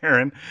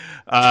 Aaron,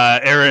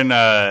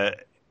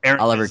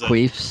 Oliver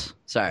Queefs.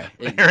 Sorry,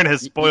 Aaron has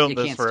spoiled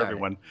this for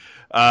everyone.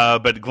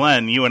 But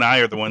Glenn, you and I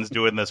are the ones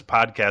doing this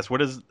podcast.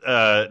 What is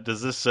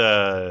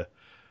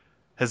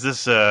has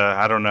this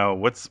I don't know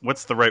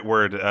what's the right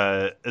word?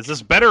 Is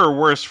this better or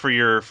worse for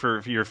your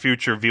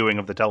future viewing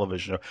of the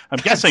television show? I'm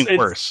guessing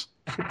worse.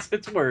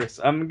 It's worse.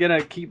 I'm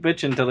gonna keep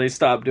bitching until they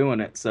stop doing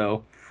it.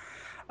 So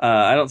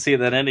I don't see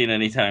that ending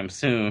anytime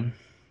soon.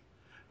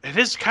 It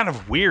is kind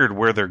of weird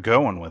where they're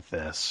going with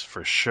this,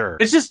 for sure.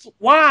 It's just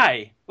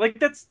why,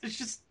 it's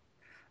just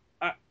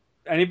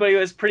anybody who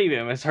has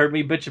premium has heard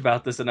me bitch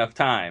about this enough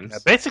times. Yeah,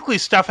 basically,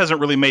 stuff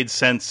hasn't really made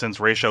sense since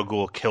Ra's al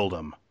Ghul killed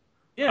him.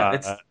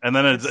 Yeah, and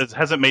then it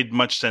hasn't made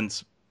much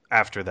sense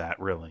after that,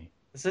 really.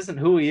 This isn't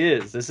who he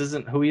is. This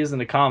isn't who he is in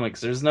the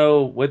comics. There's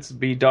no let's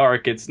be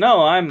dark. It's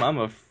no, I'm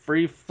a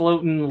free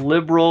floating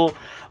liberal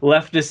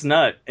leftist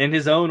nut, in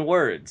his own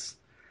words.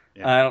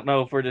 Yeah. I don't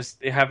know if we're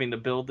just having to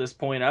build this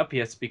point up. He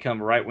has to become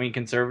a right wing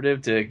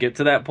conservative to get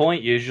to that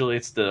point. Usually,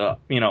 it's the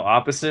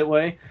opposite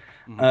way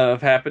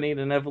of happening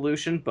in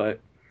evolution, but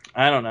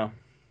I don't know.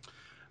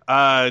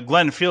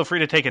 Glenn, feel free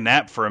to take a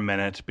nap for a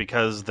minute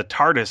because the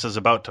TARDIS is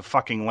about to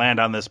fucking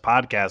land on this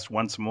podcast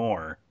once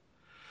more.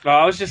 Oh,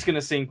 I was just going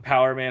to sing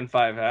Power Man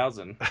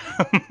 5000.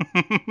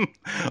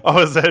 Oh,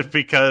 is that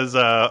because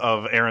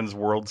of Aaron's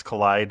Worlds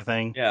Collide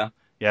thing? Yeah.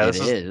 Yeah,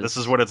 this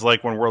is what it's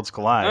like when worlds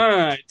collide. All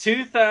right,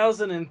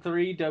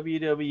 2003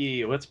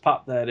 WWE. Let's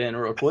pop that in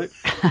real quick.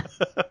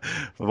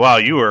 Wow,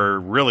 you are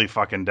really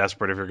fucking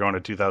desperate if you're going to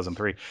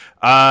 2003.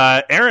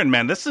 Aaron,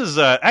 man, this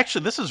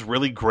is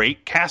really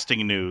great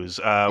casting news.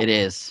 It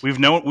is. We've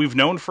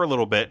known for a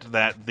little bit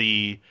that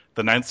the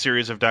 9th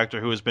series of Doctor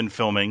Who has been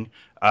filming.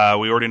 We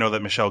already know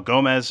that Michelle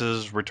Gomez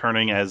is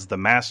returning as the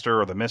Master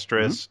or the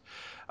Mistress.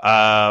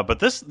 But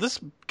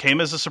this came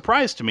as a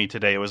surprise to me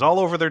today. It was all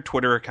over their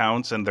Twitter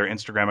accounts and their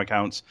Instagram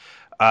accounts.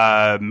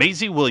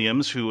 Maisie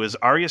Williams, who is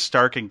Arya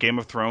Stark in Game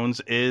of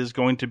Thrones, is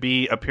going to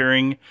be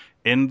appearing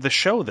in the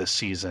show this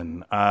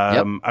season.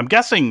 I'm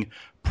guessing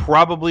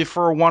probably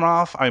for a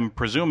one-off, I'm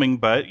presuming,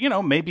 but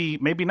maybe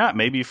not.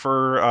 Maybe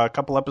for a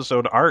couple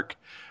episode arc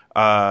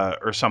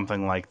or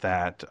something like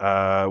that.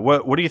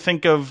 What do you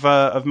think of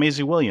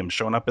Maisie Williams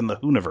showing up in the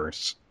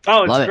Whoniverse?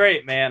 Oh, it's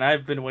great, man.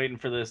 I've been waiting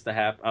for this to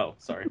happen. Oh,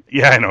 sorry.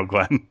 Yeah, I know,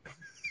 Glenn.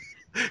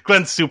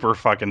 Glenn's super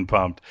fucking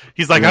pumped.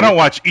 He's like, I don't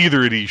watch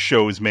either of these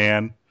shows,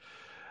 man.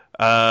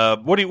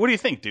 What do you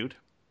think, dude?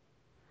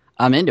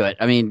 I'm into it.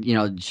 I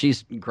mean,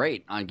 she's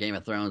great on Game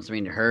of Thrones. I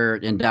mean, her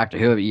and Doctor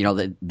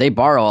Who, they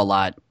borrow a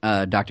lot.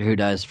 Doctor Who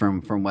does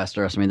from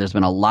Westeros. I mean, there's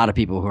been a lot of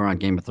people who are on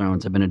Game of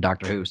Thrones have been in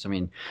Doctor Who. So, I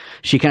mean,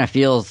 she kind of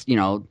feels,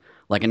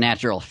 like a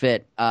natural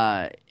fit.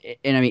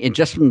 And I mean, and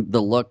just from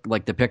the look,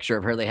 like the picture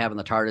of her they have in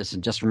the TARDIS,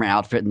 and just from her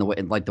outfit and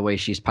the way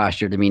she's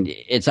postured, I mean,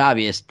 it's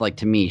obvious, like,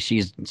 to me,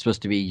 she's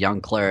supposed to be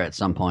young Claire at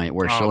some point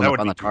where she'll end up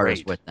on the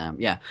TARDIS with them.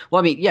 Yeah.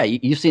 Well, I mean, yeah,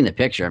 you've seen the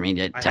picture. I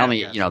mean, tell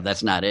me,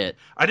 that's not it.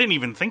 I didn't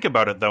even think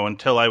about it, though,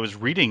 until I was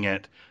reading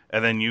it.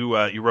 And then you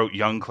wrote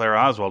young Claire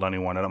Oswald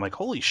on one, and I'm like,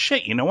 holy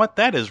shit! You know what?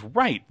 That is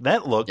right.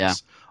 That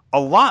looks a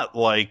lot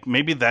like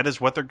maybe that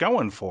is what they're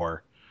going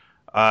for.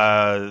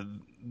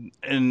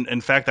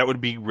 In fact, that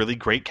would be really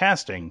great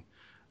casting.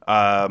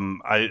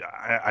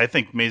 I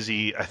think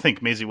Maisie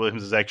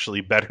Williams is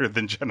actually better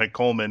than Jenna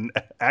Coleman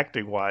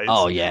acting wise.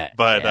 Oh yeah,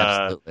 but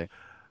absolutely.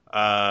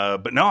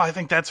 But no, I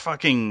think that's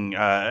fucking.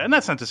 And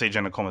that's not to say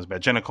Jenna Coleman's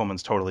bad. Jenna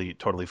Coleman's totally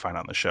fine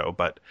on the show.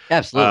 But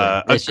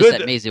absolutely, it's just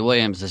that Maisie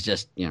Williams is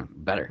just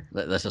better.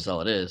 That's just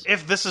all it is.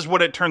 If this is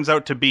what it turns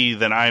out to be,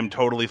 then I'm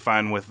totally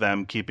fine with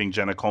them keeping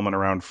Jenna Coleman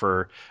around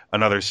for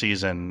another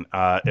season.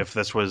 If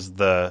this was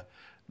the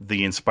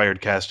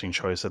inspired casting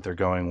choice that they're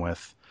going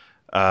with.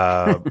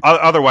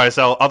 Otherwise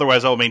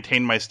I'll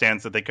maintain my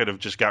stance that they could have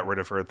just got rid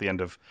of her at the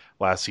end of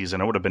last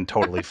season. It would have been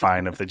totally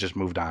fine if they just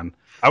moved on.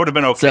 I would have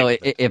been okay. So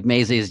if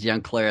Maisie is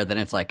young Claire, then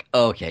it's like,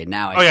 okay,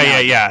 now.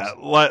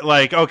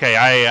 Like, okay,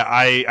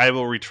 I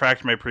will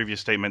retract my previous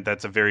statement.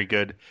 That's a very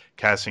good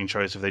casting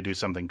choice if they do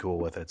something cool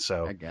with it.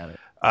 So I got it.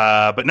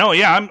 But no,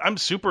 yeah, I'm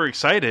super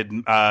excited.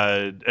 And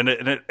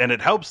it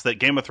helps that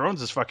Game of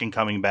Thrones is fucking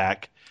coming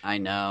back. I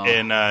know.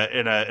 In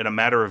a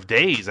matter of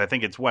days. I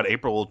think it's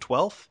April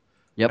 12th.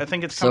 Yep, I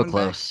think it's so coming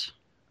close.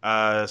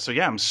 So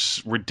yeah, I'm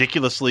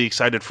ridiculously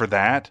excited for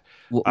that.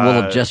 We'll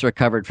have just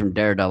recovered from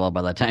Daredevil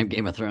by the time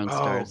Game of Thrones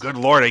starts. Oh, good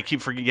lord! I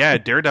keep forgetting. Yeah,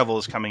 Daredevil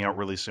is coming out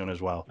really soon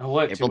as well. Oh,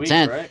 what? April 2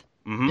 10th. weeks, right?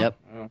 Mm-hmm. Yep.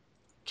 Oh.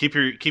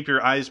 Keep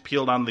your eyes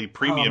peeled on the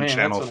premium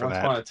channel that's for when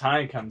that. Once Upon a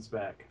Time comes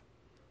back.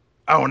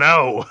 Oh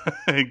no,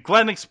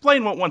 Glenn,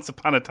 explain what Once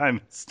Upon a Time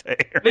is to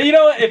Aaron. But you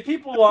know what? If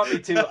people want me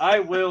to, I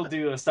will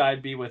do a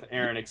side B with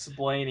Aaron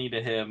explaining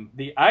to him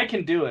I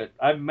can do it.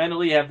 I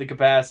mentally have the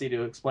capacity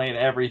to explain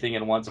everything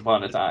in Once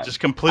Upon a Time. Just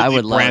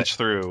completely branch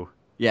through.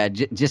 Yeah,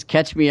 just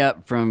catch me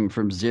up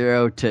from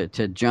zero to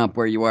jump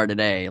where you are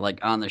today, like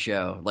on the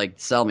show. Like,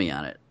 sell me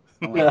on it.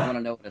 I want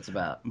to know what it's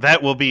about.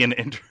 That will be an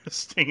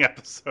interesting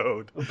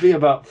episode. It'll be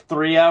about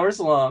 3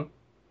 hours long.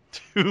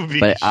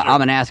 But I'm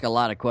gonna ask a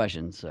lot of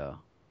questions, so.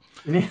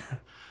 You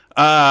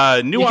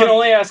can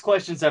only ask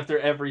questions after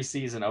every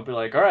season. I'll be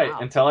like, all right,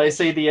 until I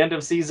say the end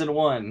of season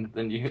 1,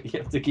 then you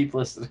have to keep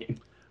listening.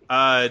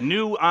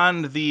 New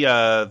on the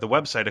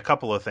website, a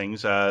couple of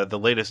things. The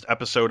latest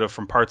episode of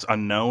From Parts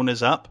Unknown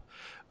is up.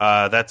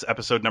 That's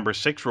episode number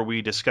 6, where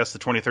we discuss the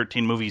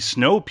 2013 movie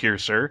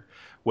Snowpiercer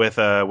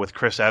with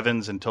Chris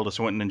Evans and Tilda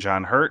Swinton and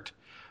John Hurt.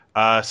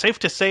 Safe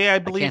to say, I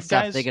believe, I can't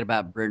stop guys. thinking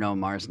about Bruno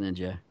Mars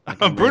Ninja.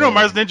 Bruno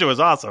Mars Ninja was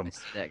awesome.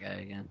 That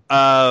guy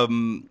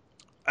again.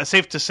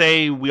 Safe to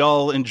say, we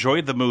all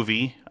enjoyed the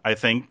movie, I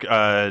think,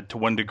 to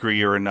one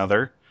degree or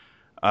another.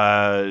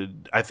 I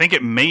think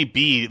it may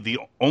be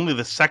only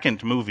the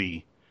second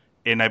movie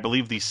in, I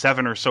believe, the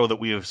 7 or so that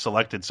we have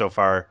selected so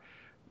far,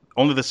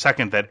 only the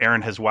second that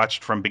Aaron has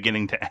watched from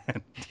beginning to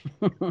end.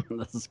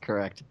 This is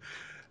correct.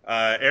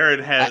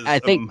 Aaron has... I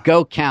think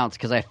Go counts,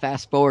 because I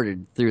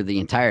fast-forwarded through the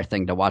entire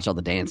thing to watch all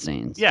the dance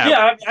scenes.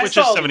 Yeah, which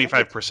is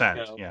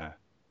 75%, yeah.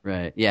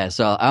 Right. Yeah.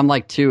 So I'm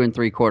like 2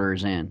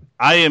 3/4 in.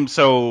 I am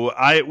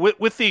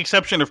with the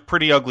exception of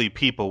Pretty Ugly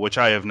People, which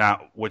I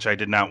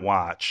did not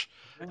watch.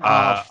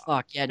 Oh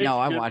fuck yeah! No,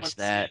 I watched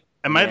that.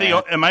 Am I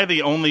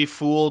the only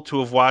fool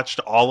to have watched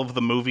all of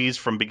the movies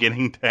from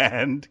beginning to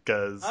end?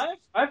 Because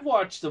I've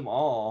watched them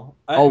all.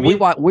 We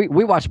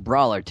watched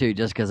Brawler too,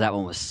 just because that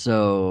one was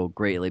so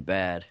greatly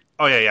bad.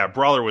 Oh yeah.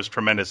 Brawler was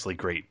tremendously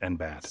great and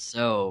bad.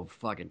 So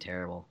fucking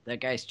terrible.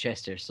 That guy's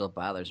chest hair still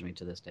bothers me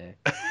to this day.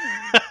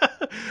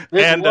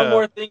 There's one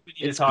more thing we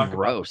need to talk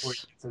gross. about before we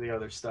get to the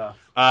other stuff.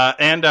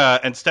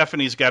 And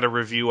Stephanie's got a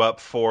review up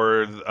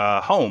for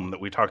Home that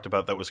we talked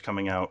about that was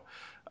coming out.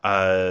 We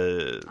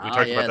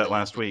talked about that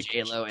last week.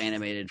 J-Lo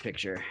animated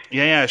picture.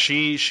 Yeah.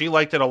 She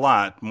liked it a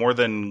lot, more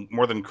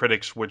than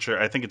critics, which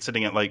I think it's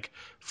sitting at like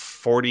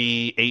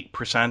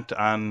 48%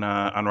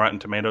 on Rotten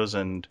Tomatoes,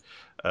 and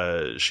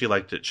she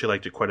liked it. She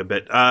liked it quite a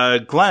bit.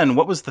 Glenn,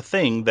 what was the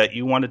thing that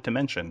you wanted to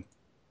mention?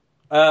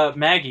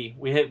 Maggie.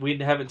 We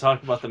haven't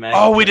talked about the Maggie.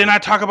 Oh, we did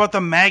not talk about the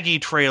Maggie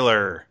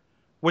trailer,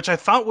 which I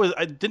thought was.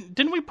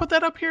 Didn't we put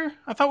that up here?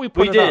 I thought we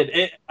put it up. We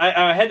did.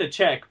 I had to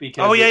check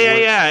because. Oh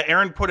yeah.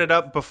 Aaron put it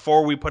up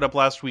before we put up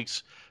last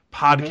week's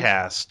podcast.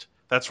 Mm-hmm.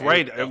 That's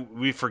right.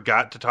 We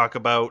forgot to talk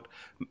about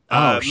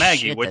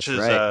Maggie, which is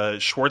right.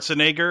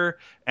 Schwarzenegger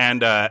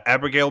and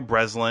Abigail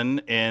Breslin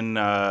in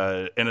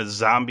a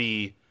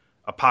zombie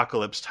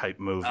apocalypse type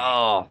movie.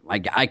 Oh my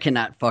god, I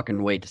cannot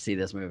fucking wait to see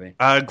this movie.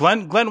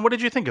 Glenn, what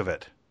did you think of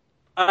it?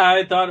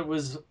 I thought it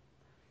was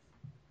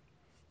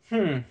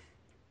I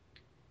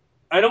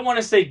don't want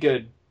to say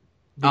good.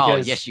 Oh,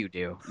 yes you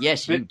do.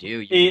 Yes you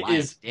do. It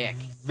is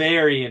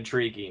very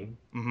intriguing.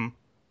 Mm-hmm.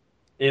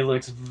 It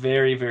looks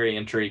very, very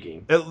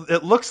intriguing.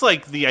 It looks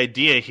like the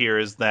idea here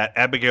is that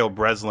Abigail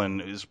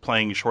Breslin is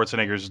playing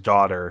Schwarzenegger's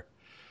daughter,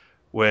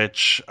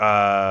 which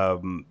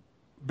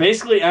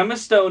basically Emma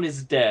Stone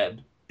is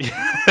dead.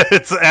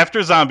 It's after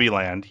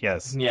Zombieland,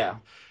 yes. Yeah.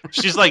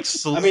 She's like...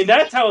 I mean,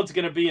 that's how it's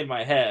going to be in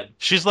my head.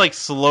 She's like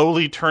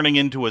slowly turning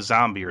into a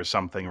zombie or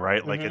something,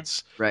 right? Like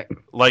it's... Right.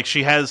 Like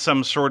she has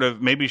some sort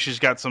of... Maybe she's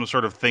got some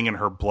sort of thing in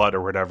her blood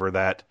or whatever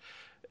that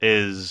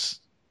is...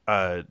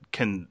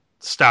 can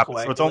stop it.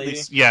 So it's only...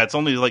 Yeah, it's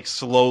only like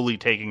slowly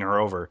taking her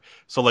over.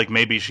 So like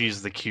maybe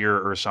she's the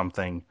cure or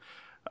something.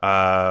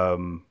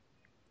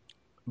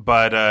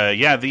 But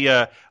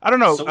yeah, I don't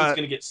know. Someone's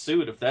going to get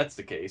sued if that's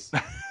the case.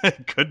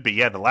 It could be.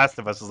 Yeah, The Last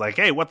of Us is like,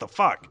 hey, what the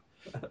fuck?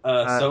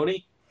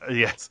 Sony?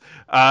 Yes.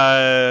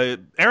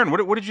 Aaron,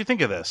 what did you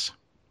think of this?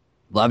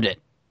 Loved it.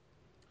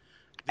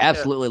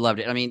 Absolutely loved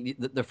it. I mean,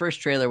 the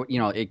first trailer,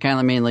 it kind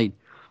of mainly,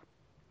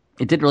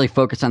 it didn't really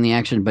focus on the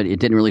action, but it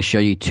didn't really show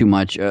you too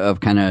much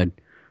of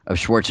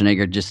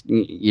Schwarzenegger just,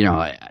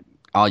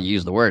 I'll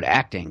use the word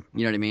acting,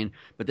 you know what I mean?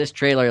 But this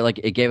trailer, like,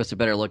 it gave us a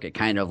better look at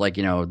kind of like,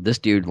 this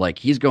dude, like,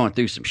 he's going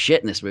through some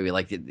shit in this movie.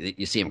 Like,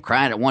 you see him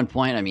crying at one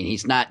point. I mean,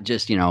 he's not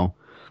just,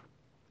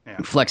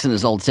 flexing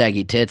his old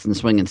saggy tits and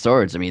swinging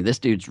swords. I mean, this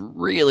dude's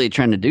really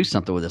trying to do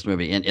something with this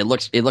movie, and it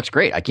looks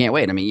great. I can't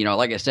wait. I mean,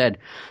 like I said,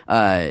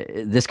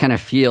 this kind of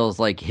feels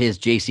like his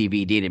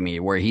JCVD to me,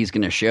 where he's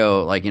going to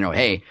show, like,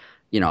 hey,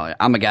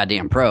 I'm a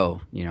goddamn pro,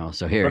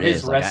 so here it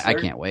is. Like, I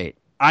can't wait.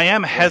 I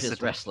am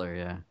hesitant. Wrestler,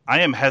 yeah.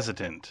 I am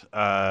hesitant.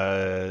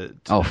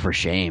 For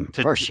shame.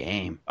 For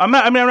shame. I'm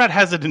not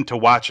hesitant to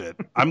watch it.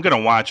 I'm going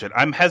to watch it.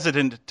 I'm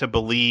hesitant to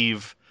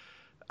believe,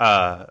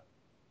 the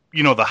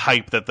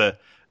hype that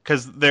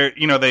because they're,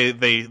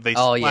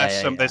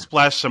 they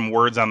splash some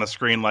words on the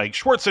screen like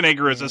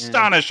Schwarzenegger is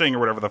astonishing or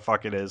whatever the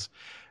fuck it is,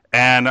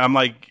 and I'm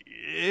like.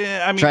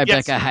 I mean,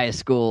 Tribeca High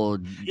School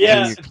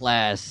junior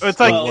class. It's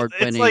like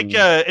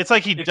it's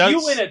like he does. If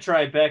you win at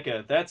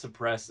Tribeca, that's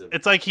impressive.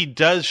 It's like he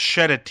does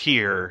shed a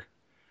tear,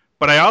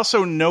 but I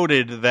also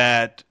noted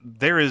that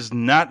there is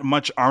not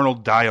much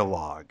Arnold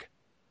dialogue.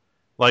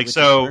 Like,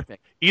 so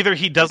either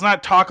he does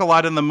not talk a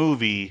lot in the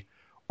movie,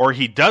 or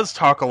he does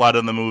talk a lot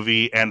in the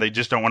movie, and they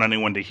just don't want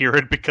anyone to hear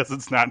it because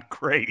it's not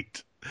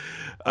great.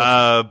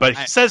 But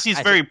he says he's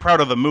very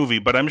proud of the movie,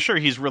 but I'm sure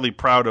he's really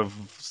proud of.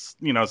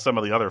 Some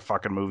of the other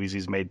fucking movies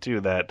he's made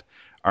too that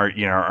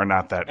are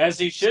not that. As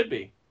he should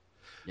be.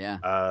 Yeah.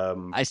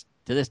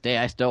 To this day,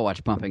 I still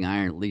watch Pumping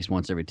Iron at least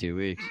once every 2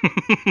 weeks.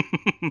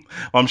 Well,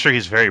 I'm sure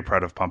he's very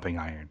proud of Pumping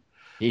Iron.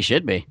 He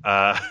should be.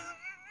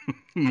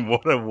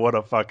 What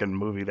a fucking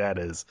movie that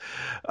is.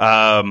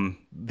 Yeah.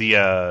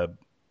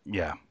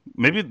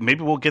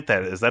 Maybe we'll get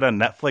that. Is that on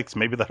Netflix?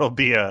 Maybe that'll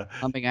be a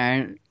Pumping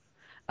Iron.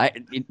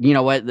 You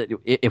know what?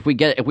 If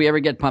we ever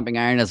get Pumping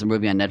Iron as a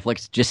movie on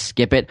Netflix, just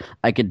skip it.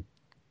 I could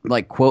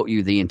quote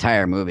you the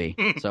entire movie.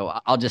 So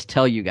I'll just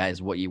tell you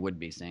guys what you would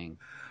be saying.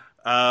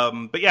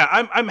 But yeah,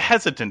 I'm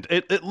hesitant.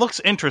 It looks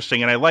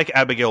interesting, and I like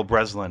Abigail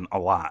Breslin a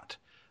lot.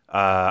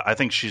 I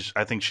think she's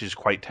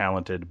quite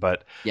talented,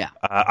 but yeah,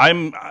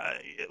 I'm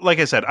like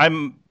I said,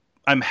 I'm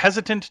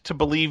hesitant to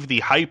believe the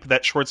hype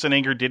that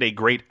Schwarzenegger did a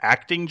great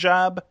acting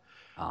job.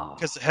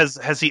 Because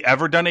has he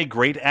ever done a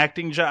great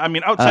acting job? I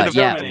mean, outside of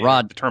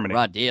Terminator,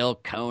 Raw Deal,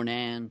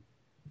 Conan.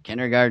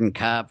 Kindergarten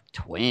Cop,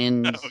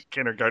 Twins. Oh,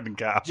 Kindergarten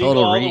Cop.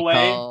 Total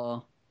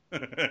Recall.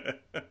 The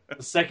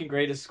second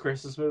greatest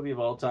Christmas movie of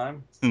all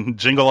time.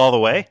 Jingle All the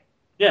Way?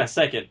 Yeah,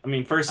 second. I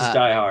mean, first is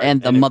Die Hard.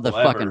 And the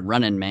motherfucking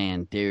Running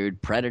Man,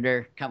 dude.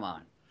 Predator. Come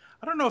on.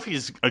 I don't know if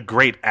he's a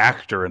great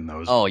actor in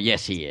those. Oh,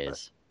 yes, he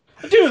is.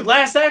 Dude,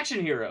 Last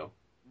Action Hero.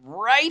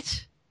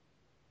 Right?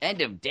 End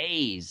of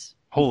Days.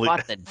 Holy.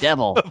 Fought the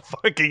devil. The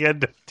fucking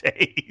End of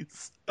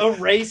Days.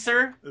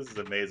 Eraser. This is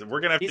amazing. We're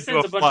gonna have he to do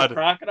a flood.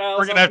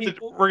 We're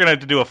gonna have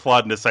to do a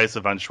flawed and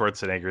decisive on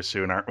Schwarzenegger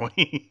soon, aren't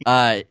we?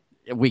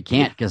 We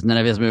can't because none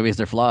of his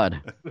movies are flawed.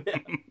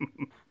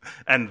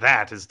 And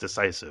that is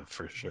decisive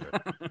for sure.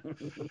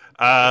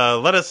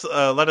 Let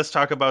us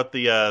talk about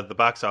the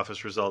box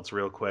office results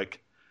real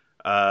quick.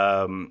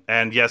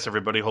 And yes,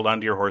 everybody, hold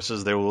on to your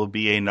horses. There will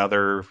be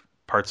another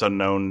Parts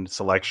Unknown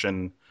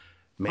selection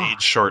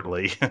made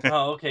shortly.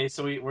 Oh, okay.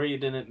 So where you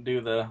didn't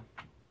do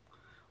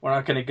we're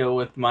not going to go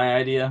with my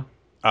idea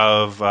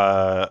of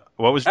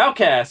what was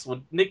Outcast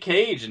with Nick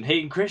Cage and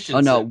Hayden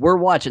Christensen. Oh no, we're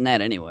watching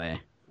that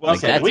anyway. Well,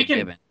 okay, we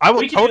can do that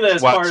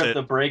as part of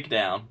the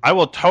breakdown. I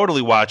will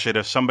totally watch it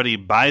if somebody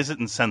buys it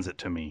and sends it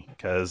to me,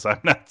 because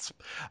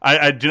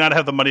I do not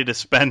have the money to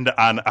spend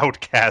on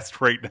Outcast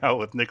right now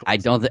with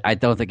Nicholas. I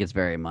don't think it's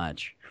very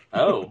much.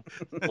 Oh,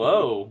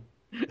 whoa,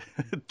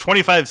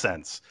 25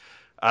 cents.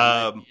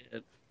 I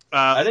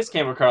just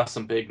came across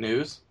some big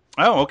news.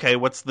 Oh, okay.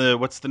 What's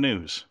the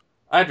news?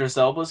 Idris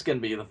Elba's going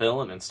to be the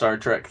villain in Star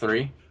Trek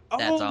 3.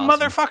 That's awesome.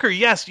 Motherfucker,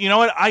 yes. You know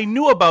what? I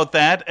knew about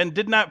that and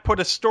did not put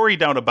a story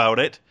down about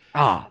it.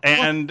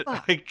 And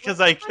because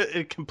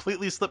it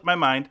completely slipped my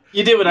mind.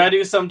 You do what I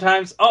do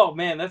sometimes. Oh,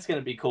 man, that's going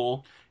to be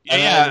cool.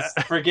 And yeah. I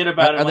just forget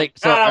about it.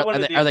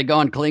 Are they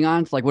going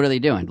Klingons? Like, what are they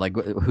doing? Like,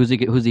 what are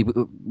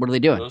they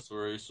doing?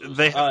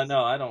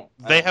 No, I don't.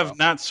 They have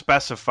not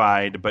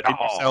specified, but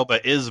Idris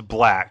Elba is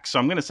black, so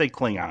I'm going to say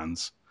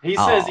Klingons. He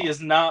says he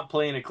is not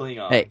playing a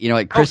Klingon. Hey, you know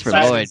what? Christopher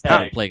Lloyd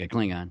playing a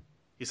Klingon.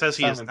 He says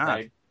he is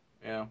not.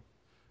 Yeah.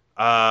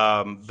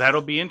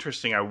 That'll be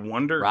interesting. I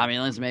wonder.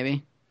 Romulans,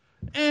 maybe.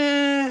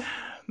 They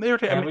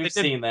already. We've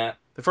seen that.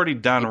 They've already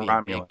done Maybe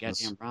Romulans.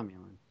 Goddamn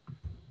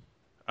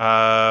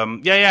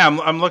Romulan. Yeah.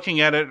 I'm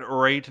looking at it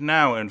right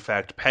now. In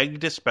fact, Peg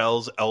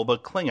dispels Elba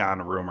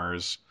Klingon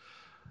rumors.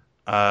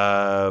 You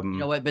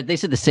know what? But they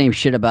said the same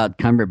shit about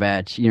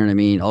Cumberbatch. You know what I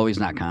mean? Always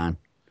not Khan.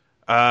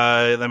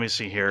 Let me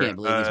see here. Can't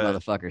believe these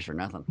motherfuckers for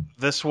nothing.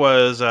 This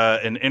was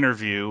an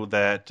interview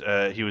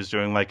that he was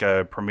doing, like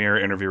a premiere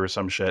interview or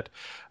some shit.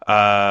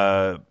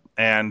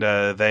 And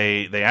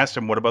they asked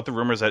him, what about the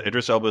rumors that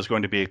Idris Elba is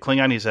going to be a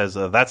Klingon? He says,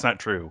 that's not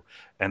true.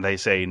 And they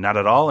say, not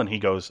at all. And he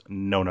goes,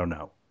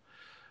 no.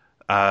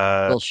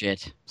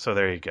 Bullshit. So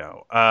there you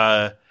go.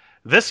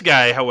 This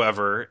guy,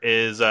 however,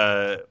 is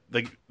the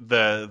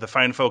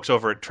fine folks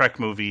over at Trek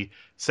Movie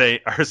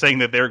are saying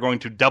that they're going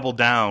to double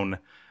down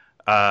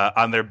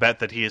on their bet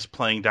that he is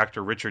playing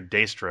Dr. Richard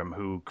Daystrom,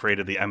 who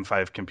created the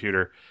M5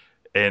 computer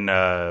in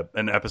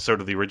an episode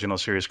of the original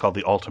series called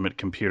The Ultimate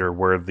Computer,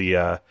 where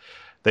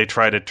they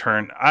try to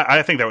turn.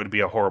 I think that would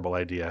be a horrible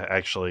idea,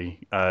 actually,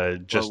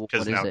 just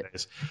because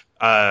nowadays.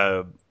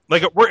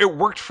 Like it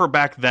worked for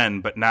back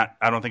then, but not.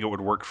 I don't think it would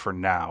work for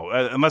now,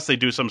 unless they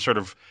do some sort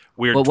of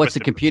weird. Well, what's the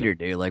computer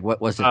do? Like,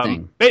 what's the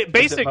thing?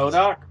 Basic.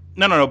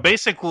 No.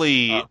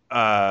 Basically,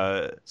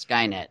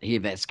 Skynet. He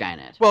invents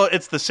Skynet. Well,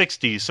 it's the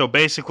 '60s, so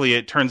basically,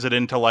 it turns it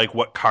into like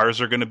what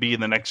cars are going to be in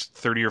the next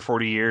 30 or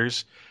 40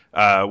 years,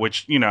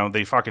 which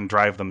they fucking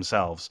drive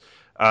themselves.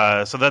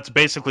 So that's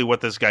basically what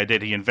this guy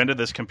did. He invented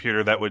this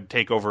computer that would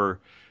take over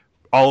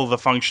all of the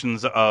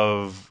functions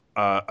of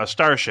a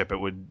starship. It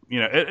would,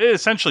 it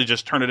essentially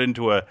just turn it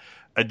into a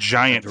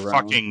giant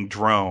fucking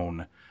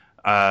drone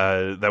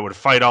that would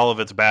fight all of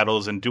its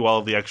battles and do all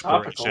of the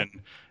exploration.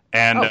 Cool.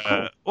 And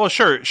cool. Well,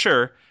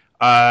 sure.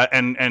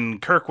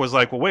 And Kirk was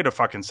like, well, wait a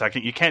fucking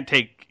second. You can't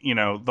take,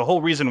 the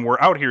whole reason we're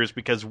out here is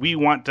because we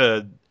want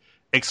to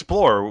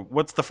explore.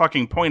 What's the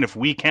fucking point if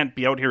we can't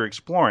be out here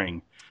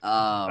exploring?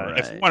 Right.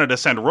 If we wanted to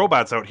send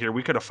robots out here,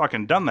 we could have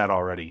fucking done that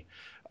already.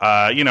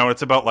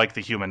 It's about like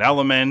the human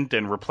element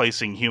and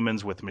replacing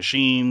humans with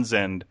machines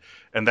and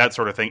that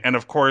sort of thing. And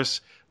of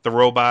course, the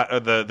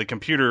robot, the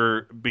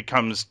computer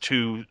becomes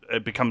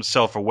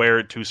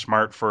self-aware, too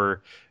smart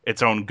for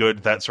its own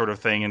good, that sort of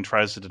thing, and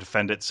tries to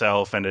defend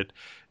itself. And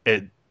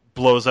it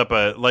blows up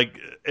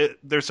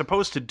they're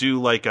supposed to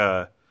do like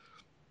a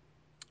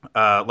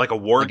war, like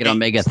an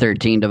Omega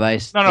 13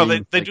 device. No,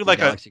 they do like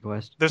Galaxy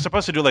Quest. They're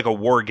supposed to do like a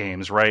war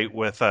games, right?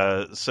 With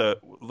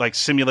like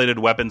simulated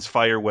weapons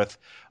fire with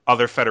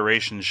other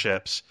Federation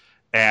ships,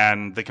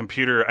 and the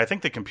computer. I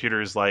think the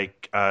computer is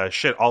like,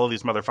 shit. All of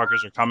these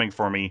motherfuckers are coming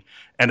for me,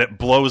 and it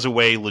blows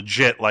away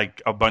legit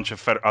like a bunch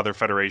of other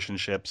Federation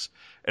ships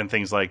and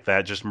things like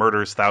that. Just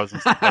murders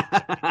thousands.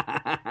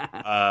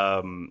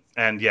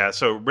 And yeah,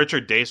 so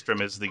Richard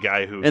Daystrom is the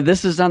guy who. And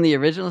this is on the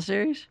original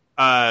series.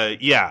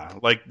 Yeah,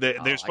 like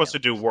they're supposed to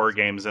do war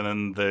games, and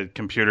then the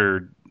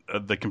computer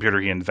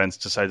he invents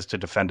decides to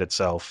defend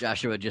itself.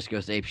 Joshua just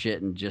goes apeshit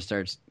and just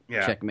starts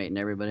checkmating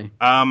everybody.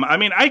 I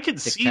mean, I could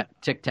see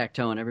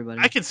tic-tac-toeing everybody.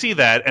 I could see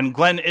that, and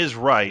Glenn is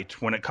right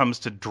when it comes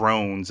to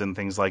drones and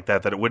things like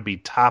that it would be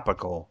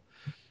topical.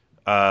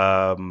 But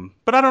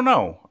I don't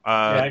know.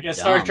 I guess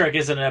Star Trek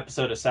isn't an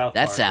episode of South Park.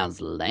 That sounds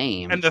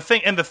lame. And the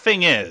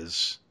thing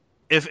is,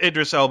 if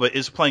Idris Elba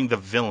is playing the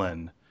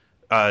villain,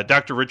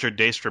 Dr. Richard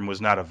Daystrom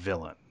was not a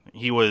villain.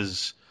 He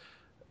was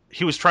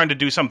trying to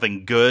do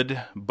something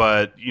good,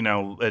 but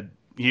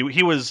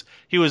he was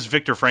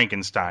Victor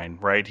Frankenstein,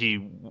 right?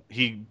 He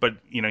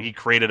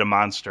created a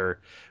monster,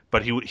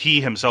 but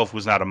he himself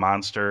was not a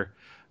monster.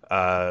 So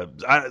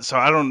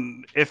I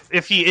don't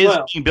if he is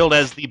being billed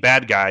as the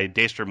bad guy,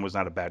 Daystrom was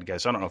not a bad guy,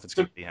 so I don't know if it's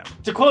going to be him.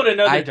 To quote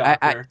another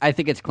doctor, I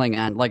think it's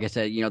Klingon. Like I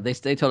said,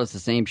 they told us the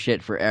same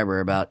shit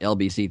forever about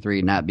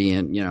LBC-3 not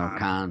being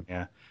Khan.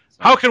 Yeah.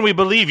 How can we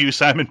believe you,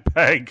 Simon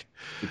Pegg?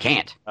 You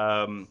can't.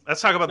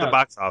 Let's talk about the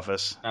box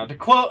office. Now, to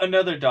quote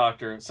another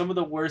doctor, some of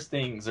the worst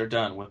things are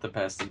done with the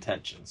best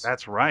intentions.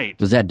 That's right.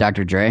 Was that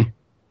Dr. Dre?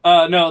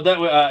 No,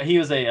 that he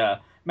was a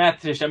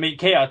mathematician. I mean,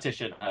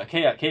 chaotician.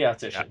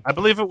 Chaotician. Yeah, I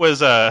believe it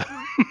was. Oh,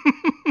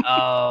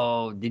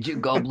 did you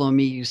go blow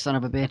me, you son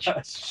of a bitch?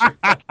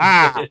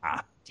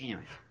 Damn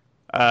it.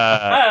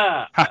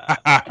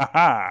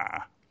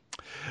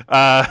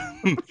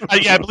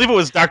 I believe it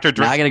was Dr.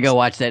 Dre. Now I gotta go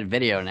watch that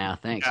video now.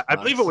 Thanks. I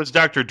believe it was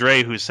Dr.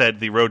 Dre who said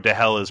the road to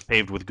hell is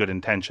paved with good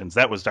intentions.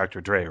 That was Dr.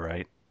 Dre,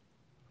 right?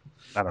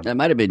 I don't know. That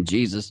might have been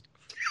Jesus.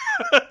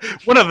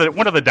 one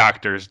of the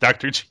doctors,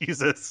 Dr.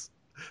 Jesus,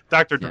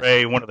 Dr.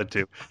 Dre, one of the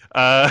two.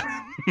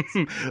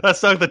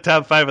 Let's talk the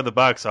top 5 of the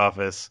box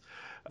office.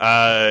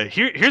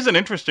 Here's an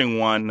interesting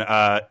one.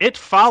 It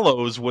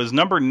Follows was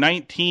number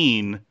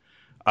 19.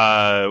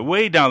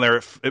 Way down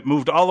there, it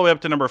moved all the way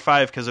up to number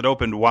 5 because it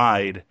opened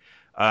wide,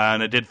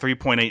 and it did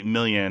 3.8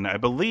 million. I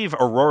believe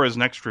Aurora's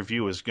next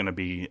review is going to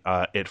be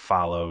It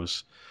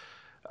Follows.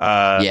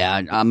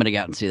 I'm going to go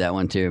out and see that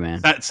one too,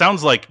 man. That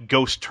sounds like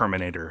Ghost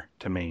Terminator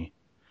to me.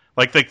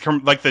 Like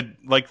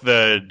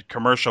the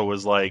commercial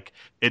was like,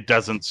 it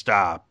doesn't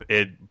stop,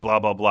 it blah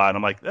blah blah, and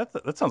I'm like,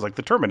 that sounds like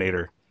the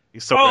Terminator.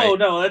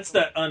 No, that's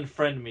that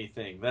unfriend me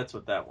thing. That's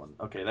what that one.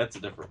 Okay, that's a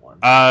different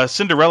one.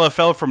 Cinderella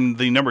fell from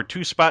the number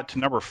 2 spot to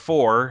number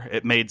 4.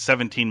 It made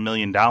 $17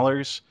 million.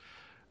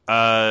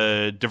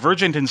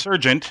 Divergent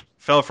Insurgent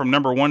fell from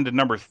number 1 to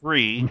number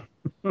 3,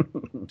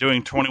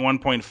 doing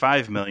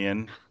 $21.5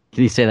 million.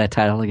 Can you say that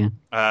title again?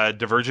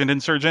 Divergent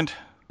Insurgent.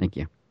 Thank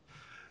you.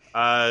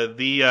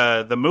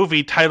 The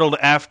movie, titled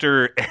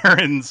after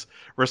Aaron's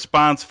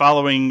response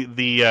following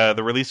the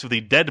release of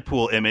the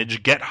Deadpool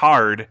image, Get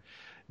Hard,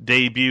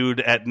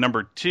 debuted at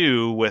number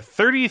 2 with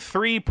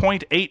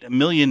 $33.8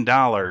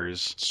 million.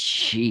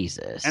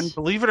 Jesus. And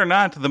believe it or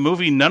not, the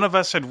movie none of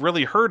us had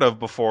really heard of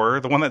before,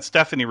 the one that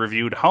Stephanie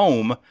reviewed,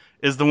 Home,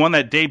 is the one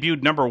that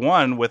debuted number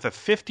 1 with a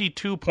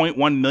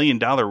 $52.1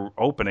 million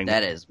opening.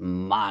 That is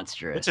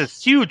monstrous. Which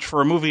is huge for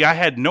a movie I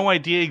had no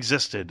idea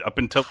existed up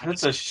until...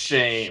 That's a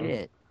shame.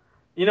 Shit.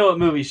 You know what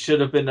movie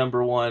should have been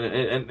number 1,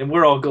 and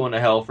we're all going to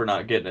hell for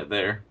not getting it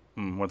there.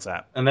 What's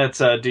that? And that's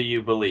Do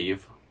You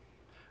Believe?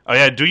 Oh,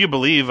 yeah, Do You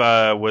Believe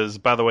was,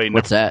 by the way...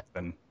 What's that?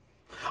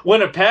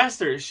 When a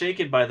pastor is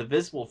shaken by the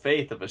visible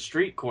faith of a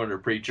street corner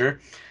preacher,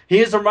 he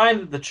is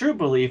reminded that the true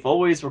belief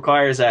always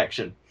requires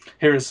action.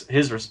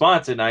 His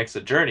response ignites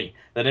a journey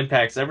that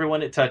impacts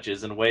everyone it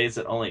touches in ways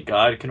that only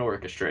God can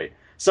orchestrate.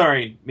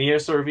 Starring Mia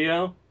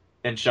Sorvino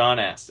and Sean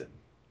Astin.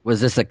 Was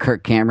this a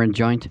Kirk Cameron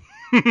joint?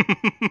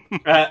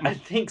 I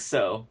think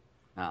so.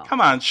 Oh. Come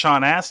on,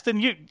 Sean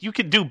Astin, you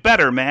could do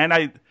better,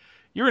 man.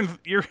 You're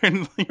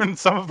in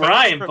some of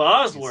Brian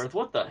Bosworth.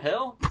 What the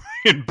hell?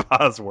 Brian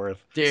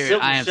Bosworth, dude.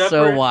 Silver I am Shepherd.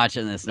 so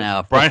watching this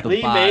now. Brian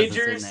Lee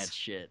Majors. In that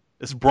shit.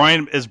 Is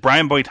Brian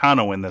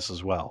Boitano in this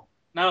as well?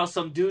 No,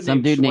 some dude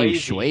named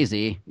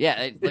Swayze.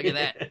 Yeah, look at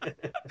that. Like,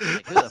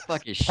 who the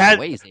fuck is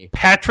Swayze?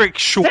 Patrick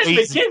Swayze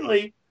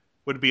McKinley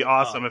would be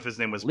awesome if his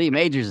name was... Lee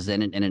Majors is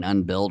in an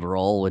unbilled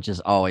role, which is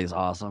always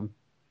awesome.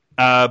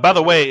 By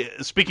the way,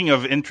 speaking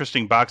of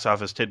interesting box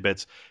office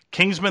tidbits,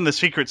 Kingsman: The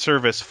Secret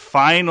Service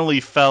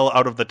finally fell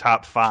out of the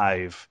top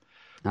 5.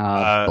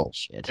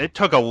 Bullshit. It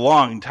took a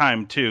long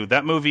time, too.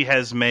 That movie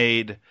has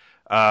made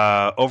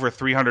over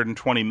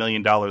 $320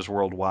 million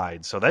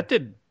worldwide, so that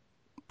did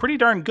pretty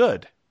darn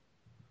good.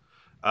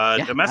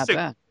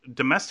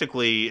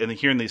 Domestically,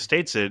 here in the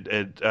States,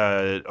 it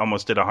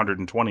almost did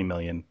 $120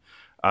 million.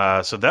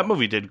 So that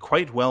movie did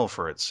quite well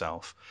for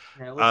itself.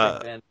 Yeah, it looks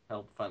like Ben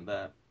helped fund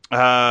that.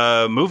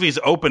 Movies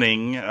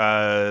opening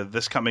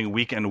this coming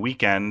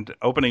weekend,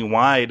 opening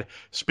wide.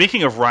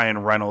 Speaking of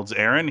Ryan Reynolds,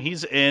 Aaron,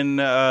 he's in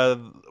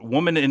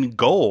Woman in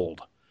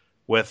Gold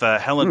with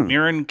Helen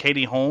Mirren,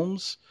 Katie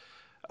Holmes.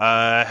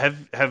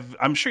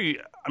 I'm sure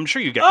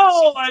you guys.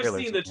 Oh, I've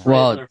seen the trailer.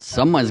 Well,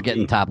 someone's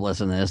getting topless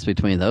in this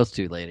between those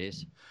two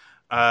ladies.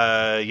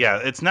 Yeah,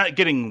 it's not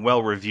getting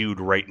well reviewed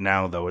right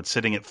now, though. It's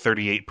sitting at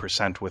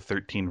 38% with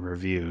 13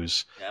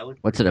 reviews. Yeah,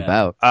 what's it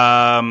about?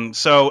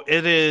 So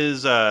it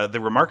is the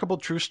remarkable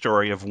true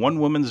story of one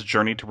woman's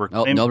journey to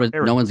reclaim... no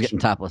one's getting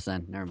topless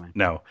then. Never mind.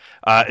 No.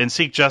 And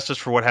seek justice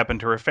for what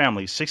happened to her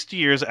family. 60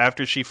 years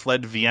after she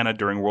fled Vienna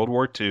during World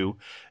War II.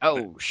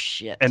 Oh,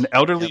 shit. An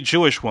elderly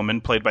Jewish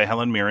woman, played by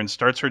Helen Mirren,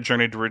 starts her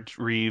journey to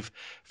retrieve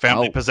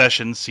family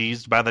possessions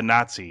seized by the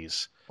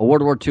Nazis. A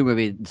World War II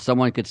movie,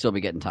 someone could still be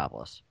getting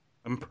topless.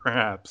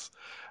 Perhaps.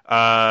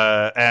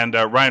 And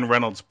Ryan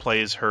Reynolds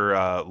plays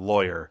her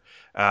lawyer.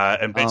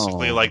 And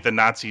basically, like, the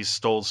Nazis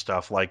stole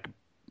stuff, like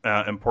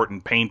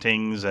important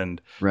paintings,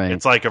 and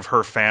it's like of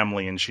her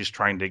family, and she's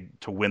trying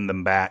to win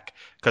them back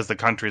because the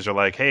countries are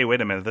like, hey,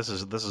 wait a minute, this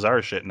is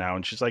our shit now.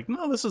 And she's like,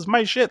 no, this is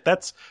my shit.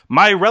 That's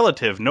my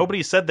relative.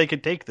 Nobody said they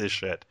could take this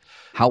shit.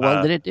 How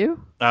well did it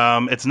do?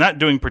 It's not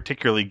doing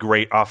particularly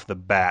great off the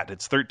bat.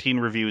 It's 13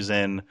 reviews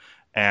in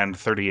and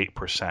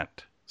 38%.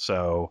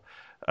 So...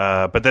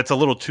 but that's a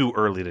little too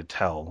early to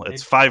tell.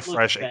 It's 5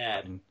 fresh.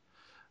 It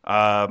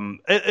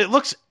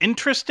looks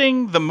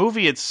interesting. The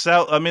movie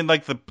itself, I mean,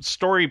 like, the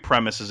story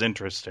premise is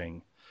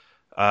interesting.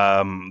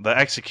 The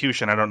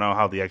execution, I don't know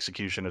how the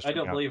execution is. I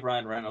don't believe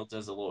Ryan Reynolds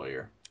as a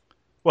lawyer.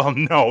 Well,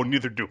 no,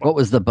 neither do I. What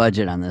was the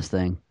budget on this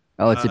thing?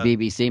 Oh, it's a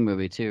BBC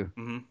movie too.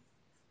 Mm-hmm.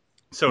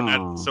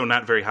 So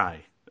not very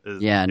high.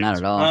 Yeah, not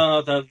at all.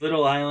 Oh, the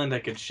little island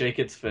that could shake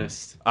its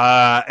fist.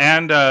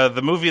 And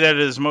the movie that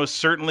is most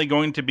certainly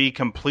going to be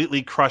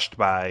completely crushed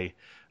by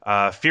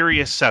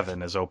Furious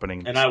 7 is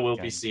opening. And I will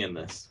be seeing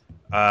this.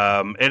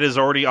 It is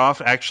already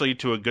off, actually,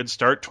 to a good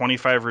start.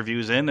 25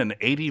 reviews in and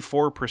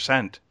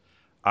 84%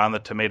 on the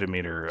tomato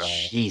meter.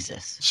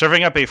 Jesus.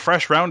 Serving up a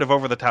fresh round of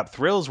over-the-top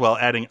thrills while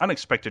adding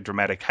unexpected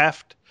dramatic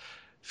heft.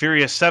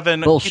 Furious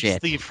 7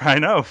 Bullshit.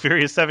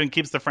 Furious 7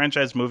 keeps the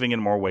franchise moving in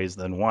more ways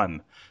than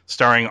one,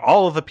 starring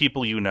all of the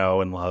people you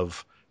know and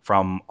love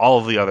from all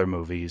of the other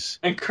movies.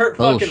 And Kurt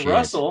fucking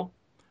Russell.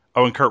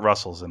 Oh, and Kurt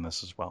Russell's in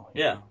this as well.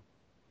 Yeah.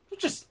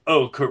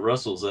 Kurt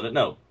Russell's in it.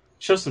 No.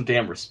 Show some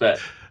damn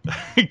respect.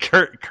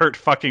 Kurt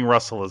fucking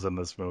Russell is in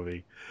this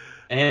movie.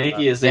 And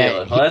Iggy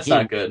Azalea. That's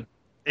not good.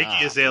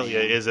 Iggy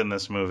Azalea is in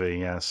this movie,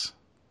 yes.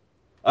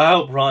 I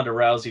hope Ronda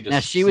Rousey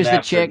just she was the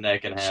chick, her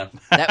neck in half.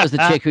 That was the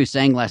chick who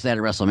sang last night at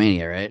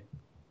WrestleMania, right?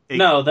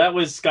 No, that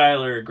was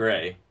Skylar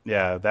Grey.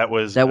 Yeah, that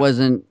was... That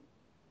wasn't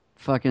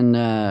fucking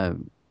the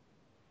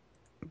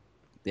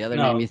other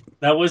name.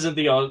 That wasn't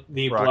the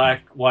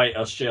black white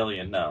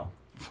Australian. No,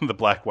 the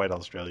black white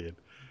Australian.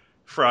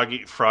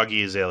 Froggy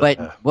is alien.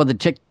 But well, the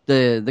chick,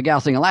 the gal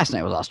singing last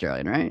night was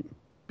Australian, right?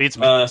 Beats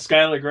me.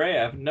 Skylar Grey.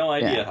 I have no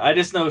idea. Yeah. I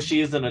just know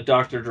she's in a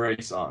Dr. Dre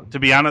song. To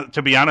be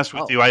honest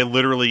with you, I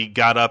literally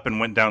got up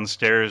and went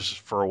downstairs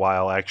for a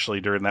while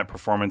actually during that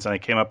performance, and I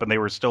came up and they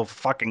were still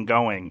fucking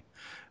going.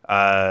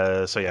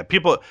 So yeah, if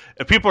people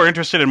are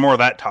interested in more of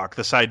that talk,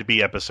 the Side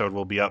B episode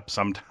will be up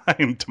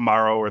sometime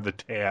tomorrow or the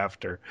day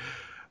after.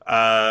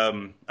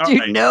 Dude,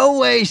 right. No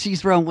way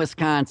she's from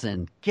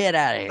Wisconsin. Get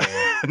out of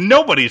here.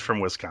 Nobody's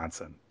from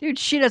Wisconsin. Dude,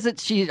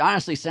 she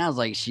honestly sounds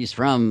like she's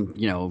from,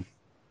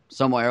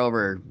 somewhere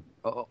over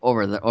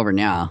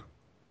now.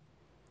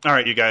 All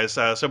right, you guys.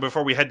 So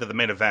before we head to the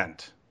main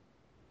event,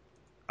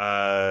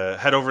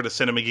 head over to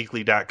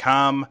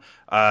cinemageekly.com.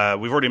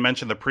 We've already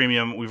mentioned the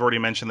premium. We've already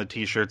mentioned the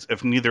T-shirts.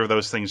 If neither of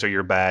those things are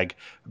your bag,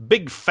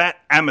 big fat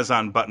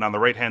Amazon button on the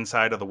right-hand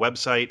side of the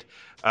website.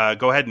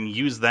 Go ahead and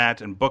use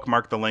that and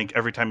bookmark the link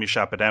every time you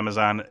shop at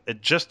Amazon.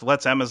 It just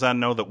lets Amazon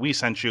know that we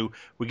sent you.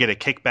 We get a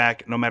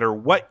kickback no matter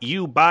what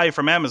you buy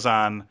from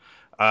Amazon.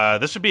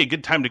 This would be a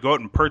good time to go out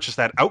and purchase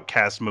that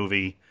Outcast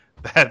movie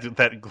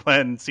that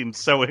Glenn seems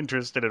so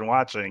interested in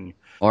watching.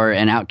 Or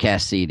an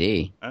Outcast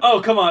CD.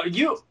 Oh, come on.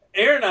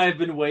 Aaron and I have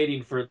been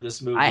waiting for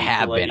this movie. I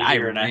have for like been. A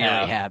year and a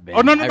half. Have been.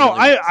 Oh, no.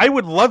 I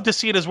would love to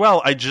see it as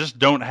well. I just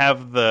don't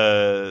have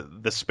the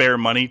spare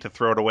money to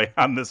throw it away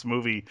on this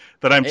movie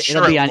that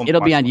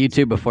it'll be on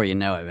YouTube before you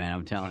know it, man.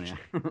 I'm telling you.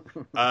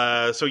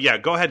 So yeah,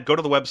 go ahead, go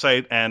to the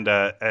website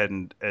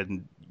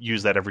and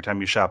use that every time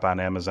you shop on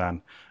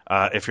Amazon.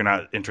 If you're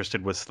not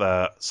interested with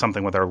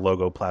something with our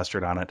logo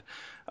plastered on it.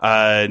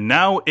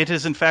 Now it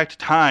is in fact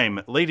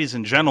time, ladies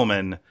and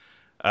gentlemen,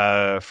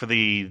 for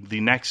the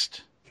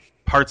next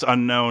Parts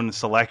Unknown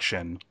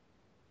selection.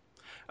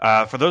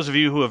 For those of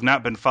you who have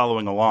not been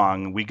following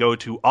along, we go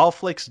to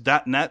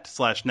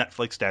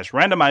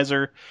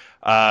allflix.net/Netflix-randomizer.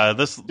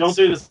 Don't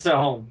do this at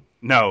home.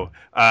 No,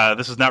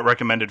 this is not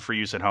recommended for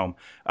use at home.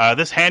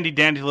 This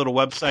handy-dandy little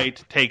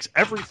website takes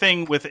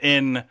everything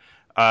within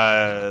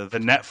the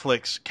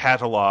Netflix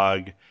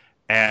catalog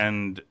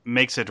and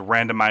makes it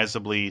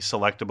randomizably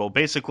selectable.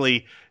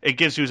 Basically, it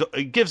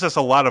gives us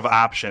a lot of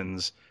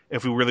options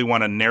if we really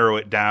want to narrow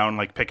it down,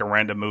 like pick a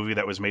random movie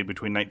that was made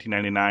between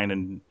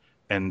 1999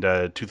 and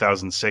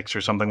 2006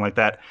 or something like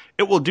that.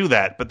 It will do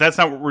that, but that's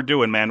not what we're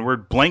doing, man. We're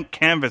blank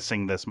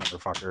canvassing this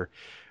motherfucker.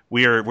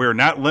 We're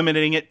not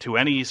limiting it to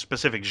any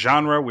specific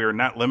genre. We are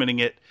not limiting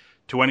it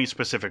to any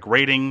specific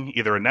rating,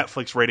 either a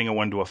Netflix rating, a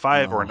 1 to a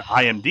 5, or an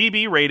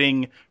IMDb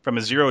rating from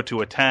a 0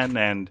 to a 10,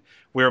 and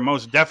we're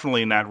most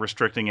definitely not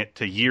restricting it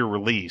to year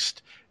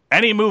released.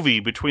 Any movie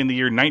between the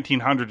year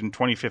 1900 and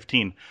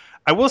 2015.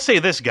 I will say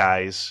this,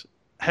 guys.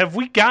 Have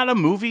we got a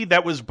movie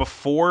that was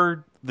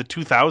before the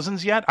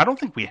 2000s yet? I don't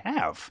think we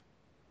have.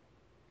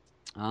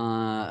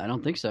 I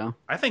don't think so.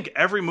 I think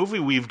every movie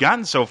we've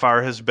gotten so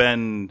far has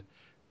been,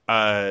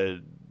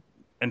 in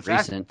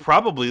fact,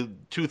 probably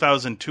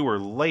 2002 or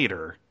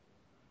later.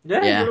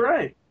 Yeah, you're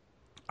right.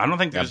 I don't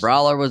think there's...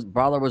 Brawler was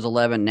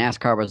 11.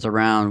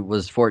 NASCAR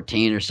was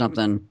 14 or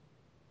something.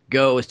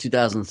 Go was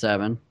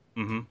 2007.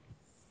 Mm-hmm.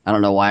 I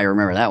don't know why I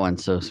remember that one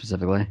so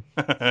specifically.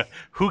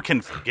 Who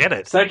can forget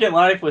it? Second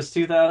Life was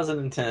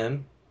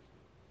 2010.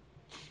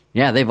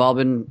 Yeah, they've all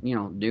been,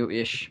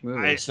 new-ish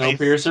movies.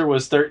 Snowpiercer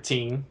was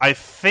 13. I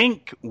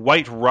think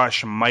White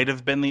Rush might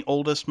have been the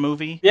oldest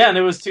movie. Yeah, and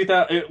it was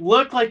 2000. It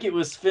looked like it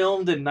was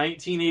filmed in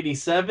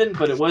 1987,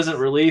 but it wasn't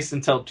released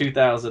until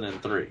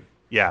 2003.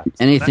 Yeah.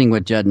 Anything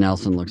with Judd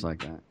Nelson looks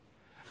like that.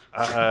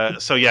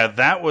 So yeah,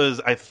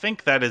 I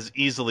think that is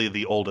easily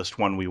the oldest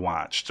one we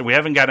watched. So we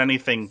haven't got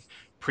anything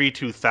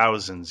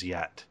pre-2000s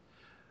yet.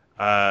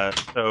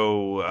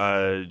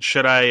 So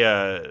should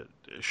I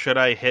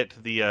hit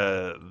the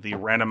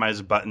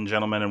randomize button,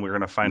 gentlemen, and we're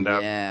going to find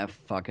out? Yeah,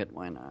 fuck it,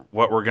 why not?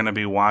 What we're going to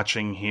be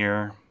watching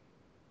here.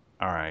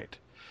 All right.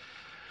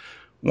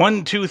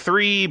 1, 2,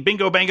 3,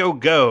 bingo, bango,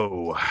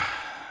 go.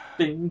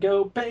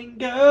 Bingo,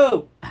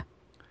 bango.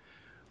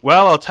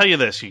 Well, I'll tell you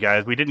this, you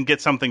guys. We didn't get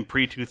something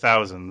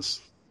pre-2000s.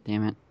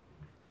 Damn it.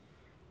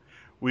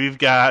 We've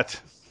got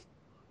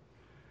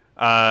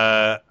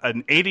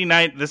an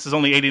 89... This is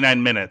only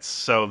 89 minutes,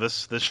 so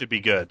this should be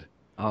good.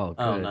 Oh,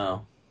 good. Oh,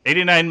 no.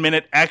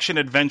 89-minute action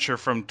adventure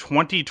from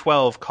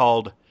 2012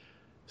 called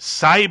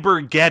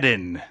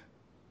Cybergeddon.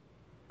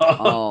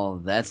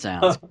 Oh, that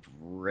sounds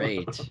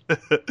great.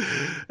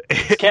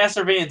 Is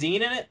Castor Van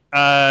Dien in it?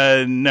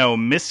 No.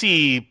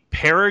 Missy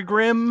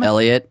Peregrine.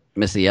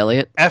 Missy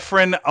Elliott.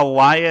 Efren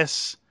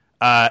Elias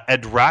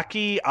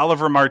Edraki.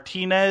 Oliver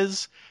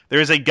Martinez.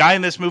 There's a guy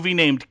in this movie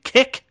named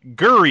Kick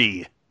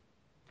Gurry.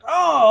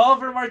 Oh,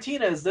 Oliver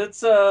Martinez. That's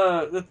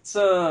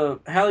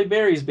Halle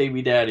Berry's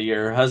baby daddy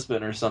or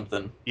husband or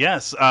something.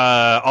 Yes.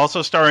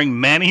 Also starring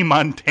Manny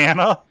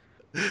Montana.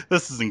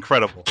 This is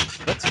incredible.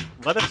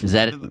 Let us Is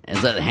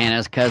that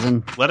Hannah's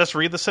cousin? Let us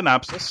read the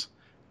synopsis.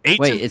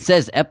 Wait, it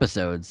says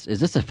episodes. Is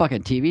this a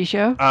fucking TV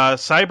show?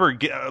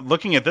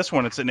 Looking at this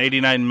one, it's an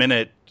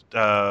 89-minute.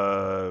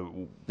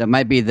 That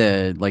might be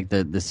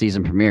the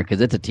season premiere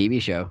because it's a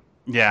TV show.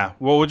 Yeah,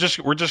 well, we're just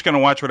going to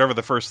watch whatever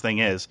the first thing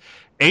is.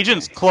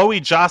 Agents Chloe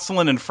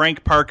Jocelyn and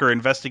Frank Parker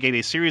investigate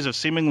a series of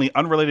seemingly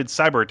unrelated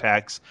cyber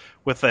attacks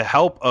with the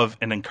help of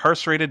an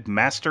incarcerated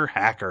master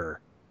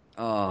hacker.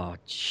 Oh,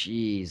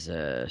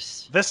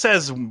 Jesus! This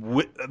says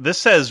web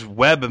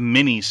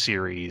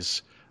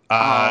miniseries.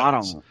 I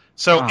don't.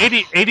 So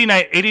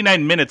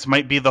 89 minutes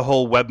might be the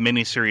whole web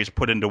miniseries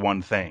put into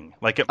one thing.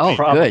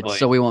 Good.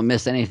 So we won't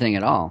miss anything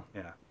at all.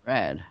 Yeah.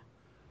 Rad.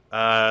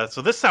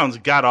 So this sounds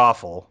god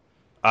awful.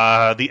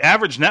 The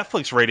average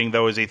Netflix rating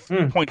though is a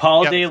 3.3.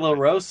 Paul De La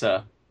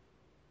Rosa.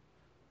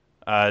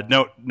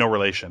 No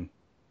relation.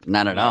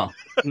 Not at all.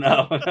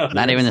 No.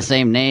 Not even the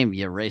same name,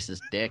 you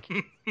racist dick.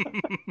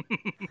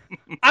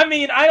 I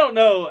mean, I don't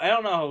know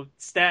how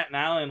Staten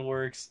Island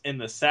works in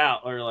the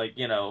South or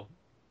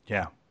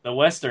Yeah. The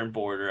western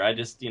border. I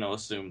just,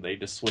 assume they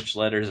just switch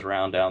letters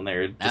around down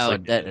there.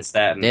 Just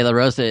Staten. De La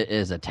Rosa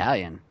is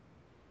Italian.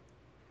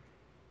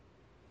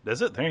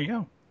 Is it? There you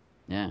go.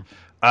 Yeah.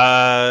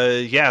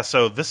 Yeah,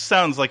 so this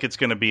sounds like it's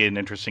going to be an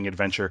interesting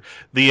adventure.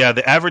 The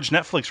average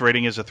Netflix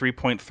rating is a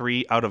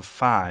 3.3 out of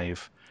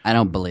 5. I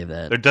don't believe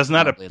that. There does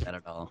not believe that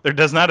at all. There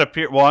does not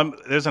appear. Well,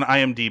 there's an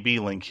IMDb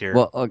link here.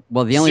 Well,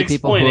 the only 6.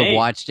 people who 8. have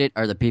watched it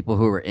are the people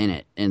who were in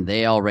it, and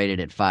they all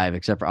rated it 5,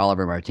 except for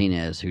Oliver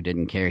Martinez, who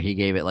didn't care. He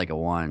gave it like a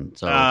 1.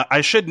 So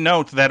I should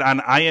note that on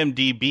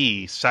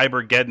IMDb,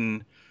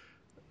 Cybergeddon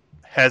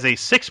has a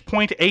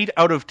 6.8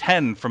 out of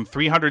 10 from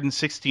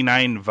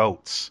 369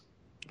 votes.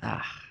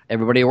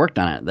 Everybody worked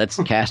on it. That's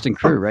cast and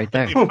crew right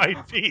there. It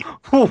might be.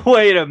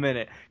 Wait a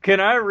minute. Can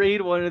I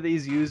read one of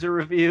these user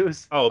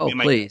reviews?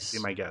 Please. Be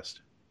my guest.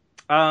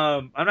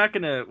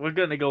 We're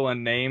gonna go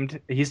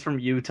unnamed. He's from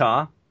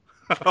Utah.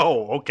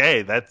 Oh,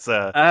 okay. That's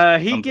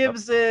he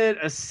gives it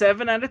a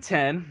 7 out of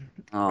 10.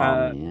 Oh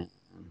man.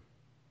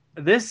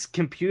 This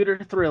computer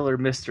thriller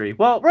mystery,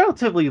 while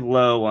relatively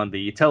low on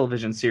the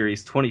television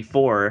series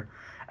 24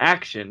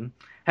 action,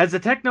 has a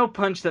techno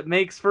punch that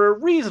makes for a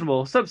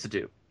reasonable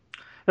substitute.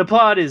 The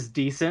plot is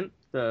decent,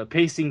 the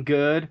pacing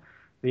good,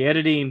 the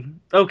editing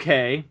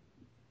okay.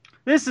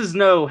 This is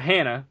no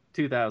Hannah,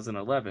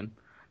 2011,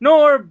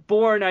 nor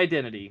Bourne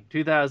Identity,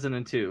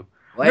 2002.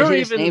 Why is he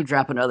just name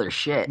dropping other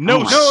shit?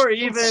 Nor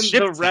even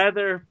the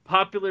rather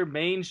popular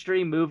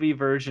mainstream movie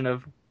version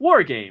of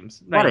War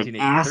Games, 1983.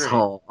 What an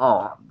asshole.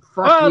 Oh,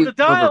 fuck well, you. The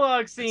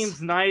dialogue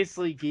seems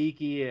nicely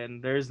geeky,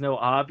 and there's no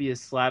obvious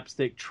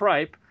slapstick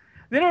tripe.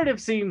 The narrative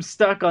seems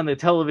stuck on the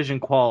television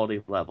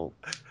quality level.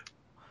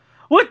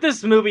 What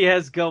this movie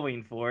has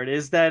going for it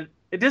is that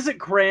it doesn't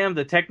cram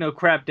the techno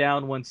crap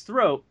down one's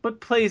throat, but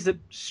plays it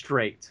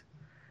straight.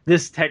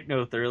 This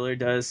techno thriller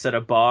does set a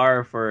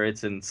bar for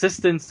its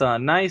insistence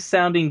on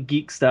nice-sounding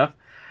geek stuff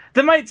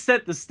that might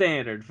set the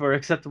standard for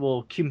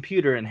acceptable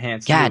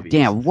computer-enhanced movies. God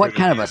damn, what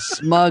kind of a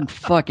smug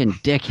fucking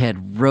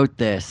dickhead wrote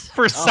this?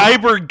 For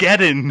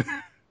Cybergeddon.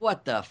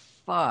 What the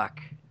fuck?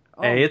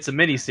 Hey, it's a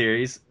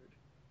miniseries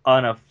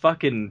on a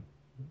fucking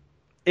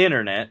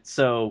internet,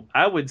 so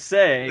I would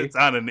say it's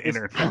on an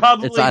internet.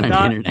 Probably it's on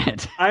not, an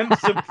internet. I'm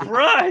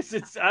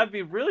surprised. I'd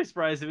be really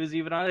surprised if it was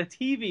even on a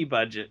TV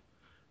budget.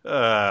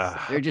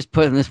 They're just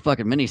putting this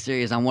fucking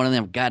miniseries on one of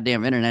them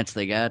goddamn internets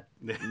they got.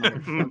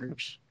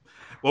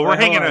 Well, we're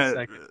hanging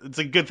out. It's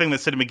a good thing that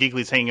Cinema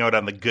Geekly's hanging out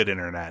on the good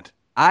internet.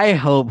 I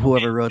hope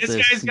whoever wrote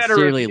this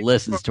sincerely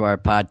listens to our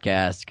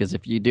podcast, because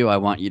if you do, I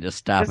want you to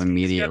stop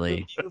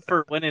immediately.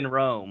 For When in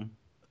Rome.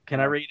 Can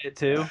I read it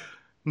too?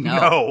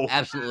 No,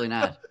 absolutely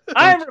not.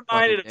 I'm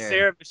reminded of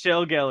Sarah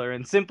Michelle Gellar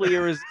in Simply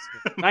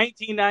Irresistible,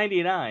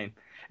 1999.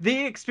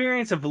 The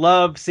experience of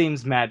love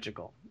seems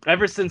magical.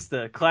 Ever since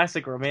the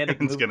classic romantic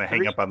movie, going to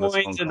hang up on this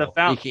phone call. The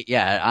Fountain.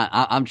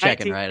 I'm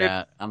checking right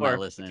out. I'm not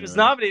listening. It was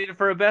nominated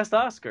for a Best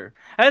Oscar.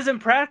 As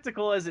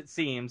impractical as it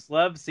seems,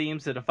 love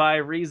seems to defy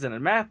reason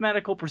and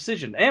mathematical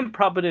precision and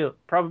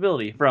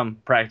probability from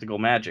Practical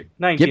Magic.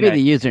 Give me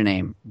the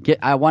username.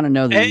 I want to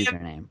know the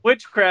username.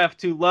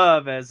 Witchcraft to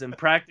love as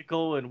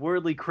impractical and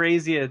worldly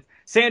crazy as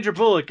Sandra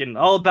Bullock and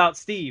All About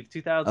Steve,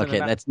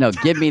 2009. Okay,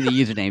 give me the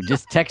username.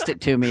 Just text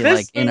it to me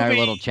like in our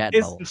little chat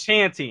bubble. It's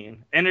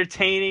enchanting,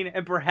 entertaining,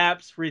 and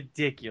perhaps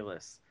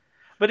ridiculous.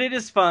 But it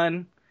is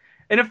fun,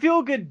 and a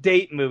feel-good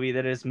date movie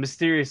that is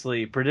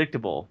mysteriously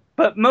predictable,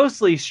 but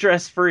mostly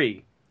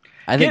stress-free.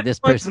 I think this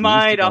person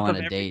needs to go on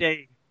a date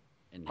day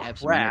and have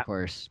some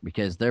intercourse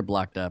because they're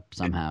blocked up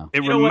somehow.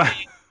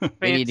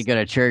 They need to go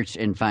to church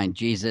and find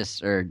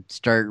Jesus or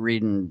start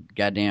reading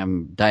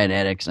goddamn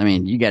Dianetics. I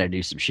mean, you got to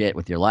do some shit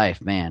with your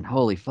life, man.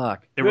 Holy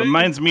fuck. It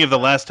reminds me of the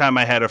last time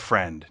I had a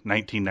friend,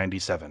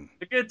 1997.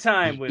 A good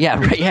time. With yeah,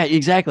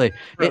 exactly.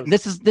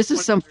 This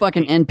is some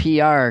fucking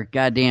NPR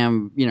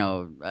goddamn,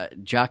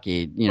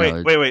 jockey.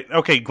 Wait.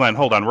 Okay, Glenn,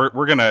 hold on.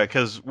 We're gonna,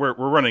 because we're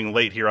running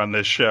late here on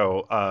this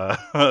show. All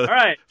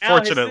right.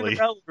 Fortunately,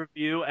 Cinderella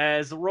review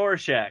as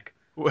Rorschach.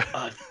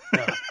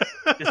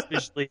 Just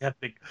visually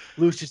epic,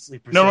 luciously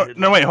presented.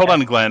 No, wait, hold on,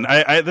 Glenn.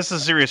 This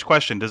is a serious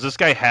question. Does this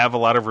guy have a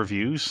lot of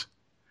reviews?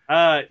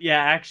 Yeah,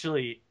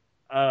 actually.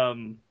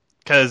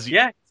 Because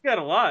he's got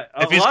a lot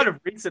of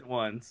recent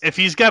ones. If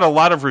he's got a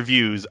lot of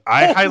reviews,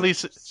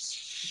 if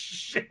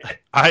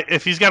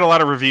he's got a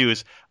lot of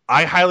reviews,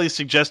 I highly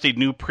suggest a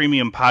new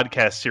premium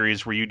podcast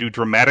series where you do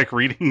dramatic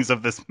readings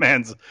of this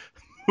man's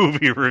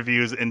movie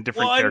reviews in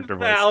different character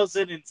voices.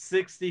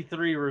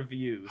 1,063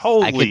 reviews.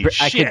 Holy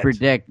shit. I could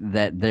predict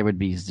that there would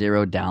be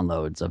 0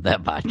 downloads of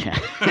that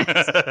podcast.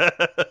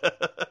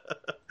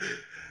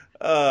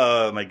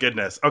 Oh, my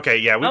goodness. Okay,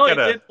 yeah, we've got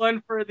a... did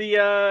one for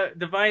the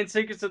Divine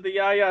Secrets of the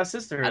Yaya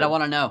Sisterhood. I don't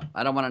want to know.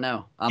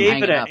 I'm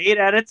Gave it an 8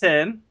 out of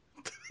 10.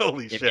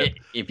 Holy shit.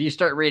 If you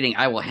start reading,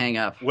 I will hang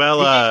up. Well,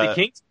 the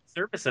King's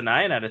Service a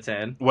 9 out of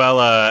 10.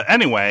 Well,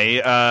 anyway,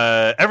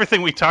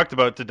 everything we talked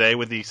about today,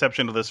 with the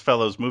exception of this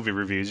fellow's movie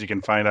reviews, you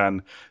can find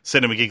on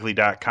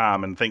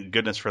cinemageekly.com, and thank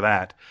goodness for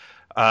that.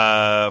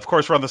 Of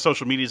course, we're on the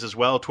social medias as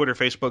well: Twitter,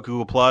 Facebook,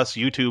 Google+,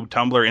 YouTube,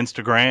 Tumblr,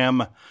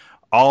 Instagram,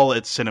 all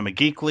at Cinema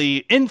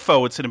Geekly.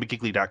 Info at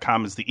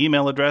cinemageekly.com is the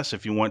email address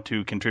if you want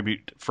to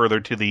contribute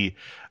further to the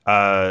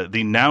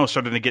now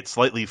starting to get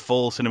slightly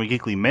full Cinema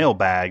Geekly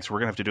mailbags. We're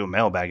going to have to do a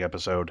mailbag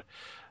episode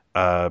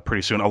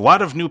pretty soon. A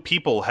lot of new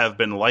people have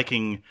been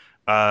liking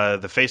the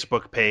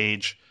Facebook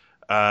page.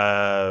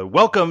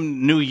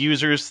 Welcome, new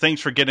users.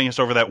 Thanks for getting us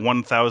over that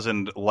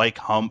 1,000 like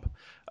hump.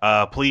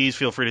 Please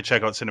feel free to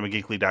check out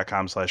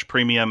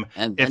cinemageekly.com/premium.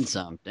 And then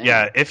some. Damn.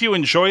 Yeah, if you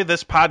enjoy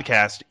this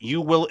podcast,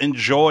 you will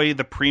enjoy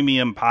the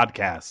premium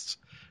podcasts.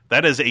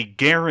 That is a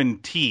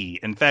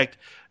guarantee. In fact,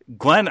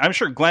 I'm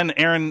sure Glenn,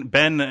 Aaron,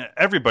 Ben,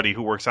 everybody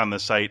who works on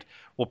this site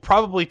will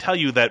probably tell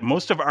you that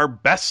most of our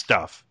best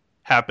stuff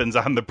happens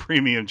on the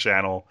premium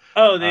channel.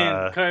 Oh,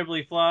 the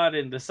Incredibly Flawed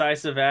and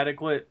Decisive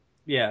Adequate.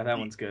 Yeah, that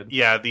one's good.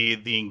 Yeah,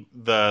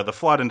 the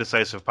Flawed and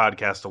Decisive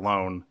podcast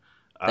alone.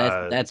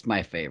 That's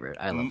my favorite.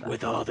 I love that.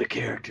 With all the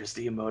characters,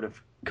 the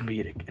emotive,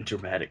 comedic, and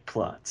dramatic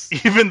plots.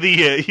 Even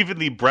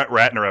the Brett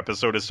Ratner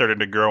episode is starting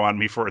to grow on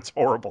me for its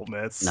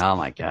horribleness. Oh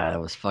my god,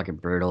 that was fucking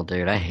brutal,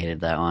 dude. I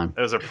hated that one.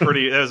 It was a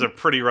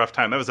pretty rough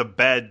time. That was a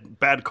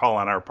bad call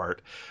on our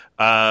part.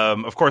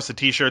 Of course, the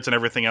T-shirts and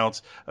everything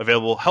else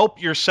available.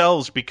 Help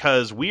yourselves,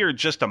 because we are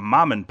just a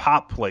mom and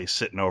pop place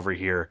sitting over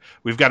here.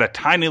 We've got a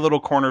tiny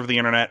little corner of the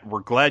internet. We're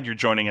glad you're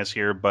joining us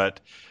here, but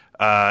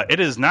it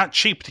is not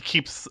cheap to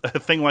keep a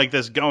thing like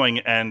this going,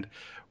 and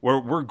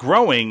we're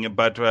growing,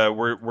 but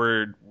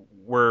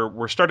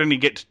we're starting to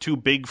get too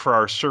big for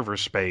our server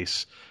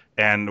space,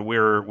 and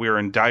we're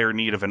in dire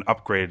need of an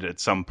upgrade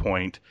at some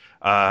point.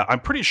 I'm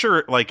pretty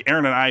sure, like,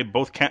 Aaron and I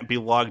both can't be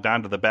logged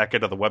onto the back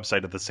end of the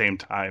website at the same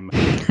time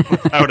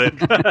without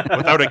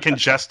it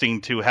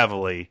congesting too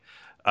heavily.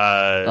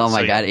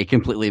 My god, it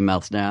completely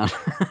melts down.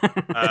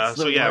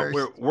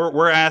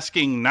 We're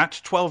asking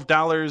not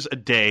 $12 a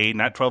day,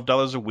 not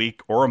 $12 a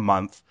week or a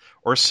month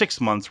or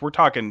 6 months. We're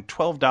talking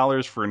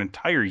 $12 for an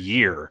entire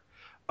year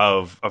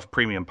of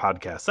premium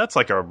podcasts. That's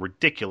like a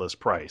ridiculous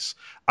price.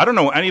 I don't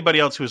know anybody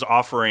else who's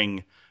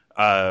offering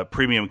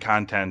premium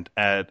content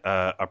at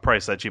a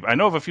price that cheap. I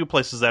know of a few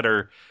places that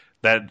are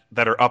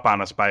up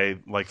on us by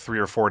like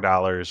 $3 or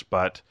 $4,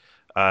 but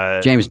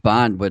James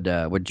Bond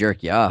would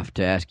jerk you off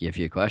to ask you a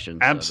few questions.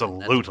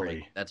 Absolutely,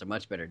 so that's a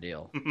much better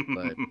deal.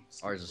 But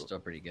ours is still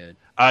pretty good.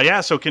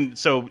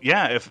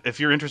 If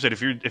you're interested,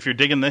 if you're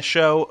digging this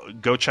show,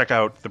 go check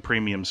out the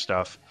premium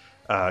stuff,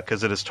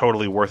 because it is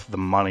totally worth the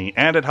money,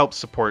 and it helps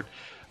support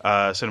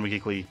Cinema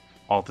Geekly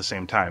all at the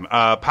same time.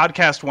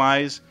 Podcast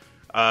wise,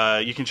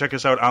 you can check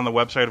us out on the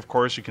website. Of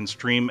course, you can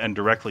stream and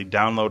directly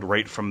download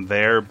right from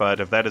there.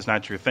 But if that is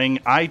not your thing,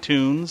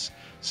 iTunes,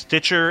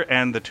 Stitcher,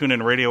 and the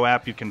TuneIn Radio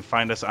app, you can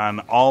find us on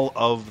all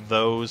of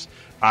those,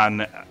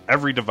 on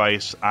every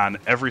device, on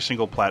every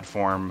single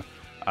platform.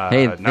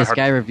 This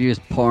guy reviews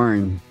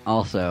porn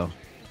also.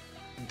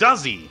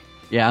 Does he?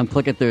 Yeah, I'm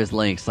clicking through his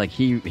links. Like,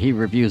 he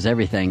reviews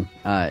everything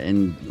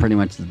in pretty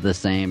much the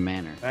same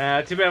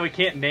manner. Too bad we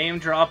can't name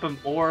drop him,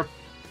 or...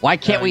 Why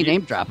can't we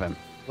name drop him?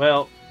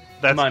 Well,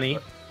 that's money.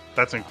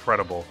 That's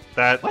incredible.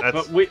 But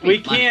we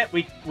can't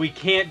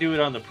do it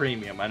on the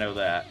premium. I know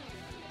that.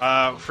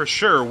 For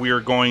sure, we are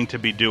going to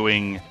be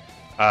doing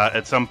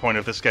at some point,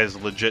 if this guy's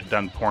legit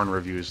done porn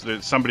reviews,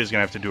 somebody's going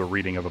to have to do a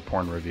reading of a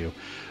porn review.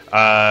 All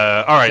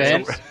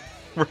right, so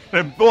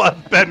we'll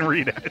have Ben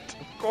read it,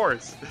 of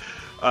course.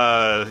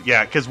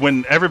 Because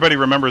when everybody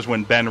remembers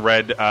when Ben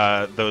read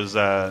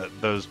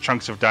those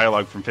chunks of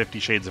dialogue from 50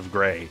 Shades of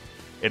Grey,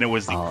 and it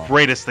was the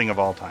greatest thing of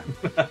all time.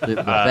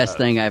 The best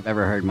thing I've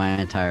ever heard in my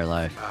entire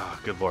life. Oh,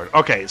 good Lord.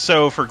 Okay,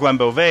 so for Glenn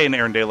Beauvais and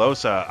Aaron De La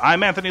Osa,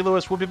 I'm Anthony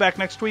Lewis. We'll be back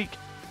next week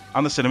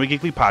on the Cinema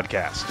Geekly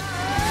podcast.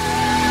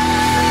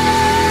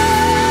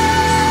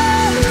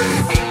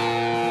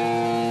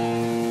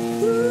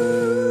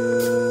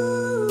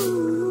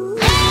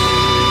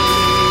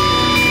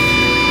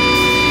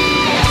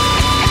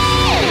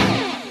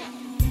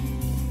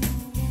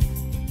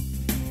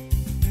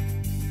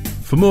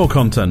 For more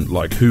content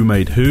like Who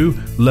Made Who,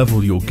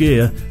 Level Your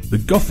Gear, the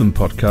Gotham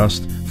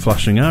podcast,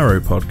 Flashing Arrow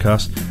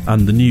podcast,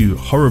 and the new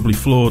Horribly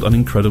Flawed and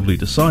Incredibly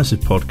Decisive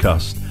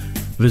podcast,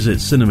 visit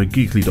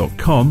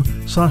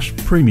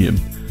cinemageekly.com/premium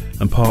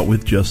and part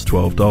with just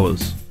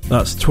 $12.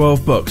 That's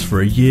 $12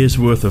 for a year's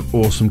worth of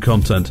awesome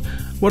content.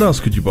 What else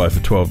could you buy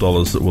for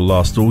 $12 that will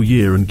last all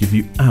year and give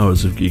you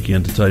hours of geeky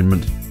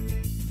entertainment?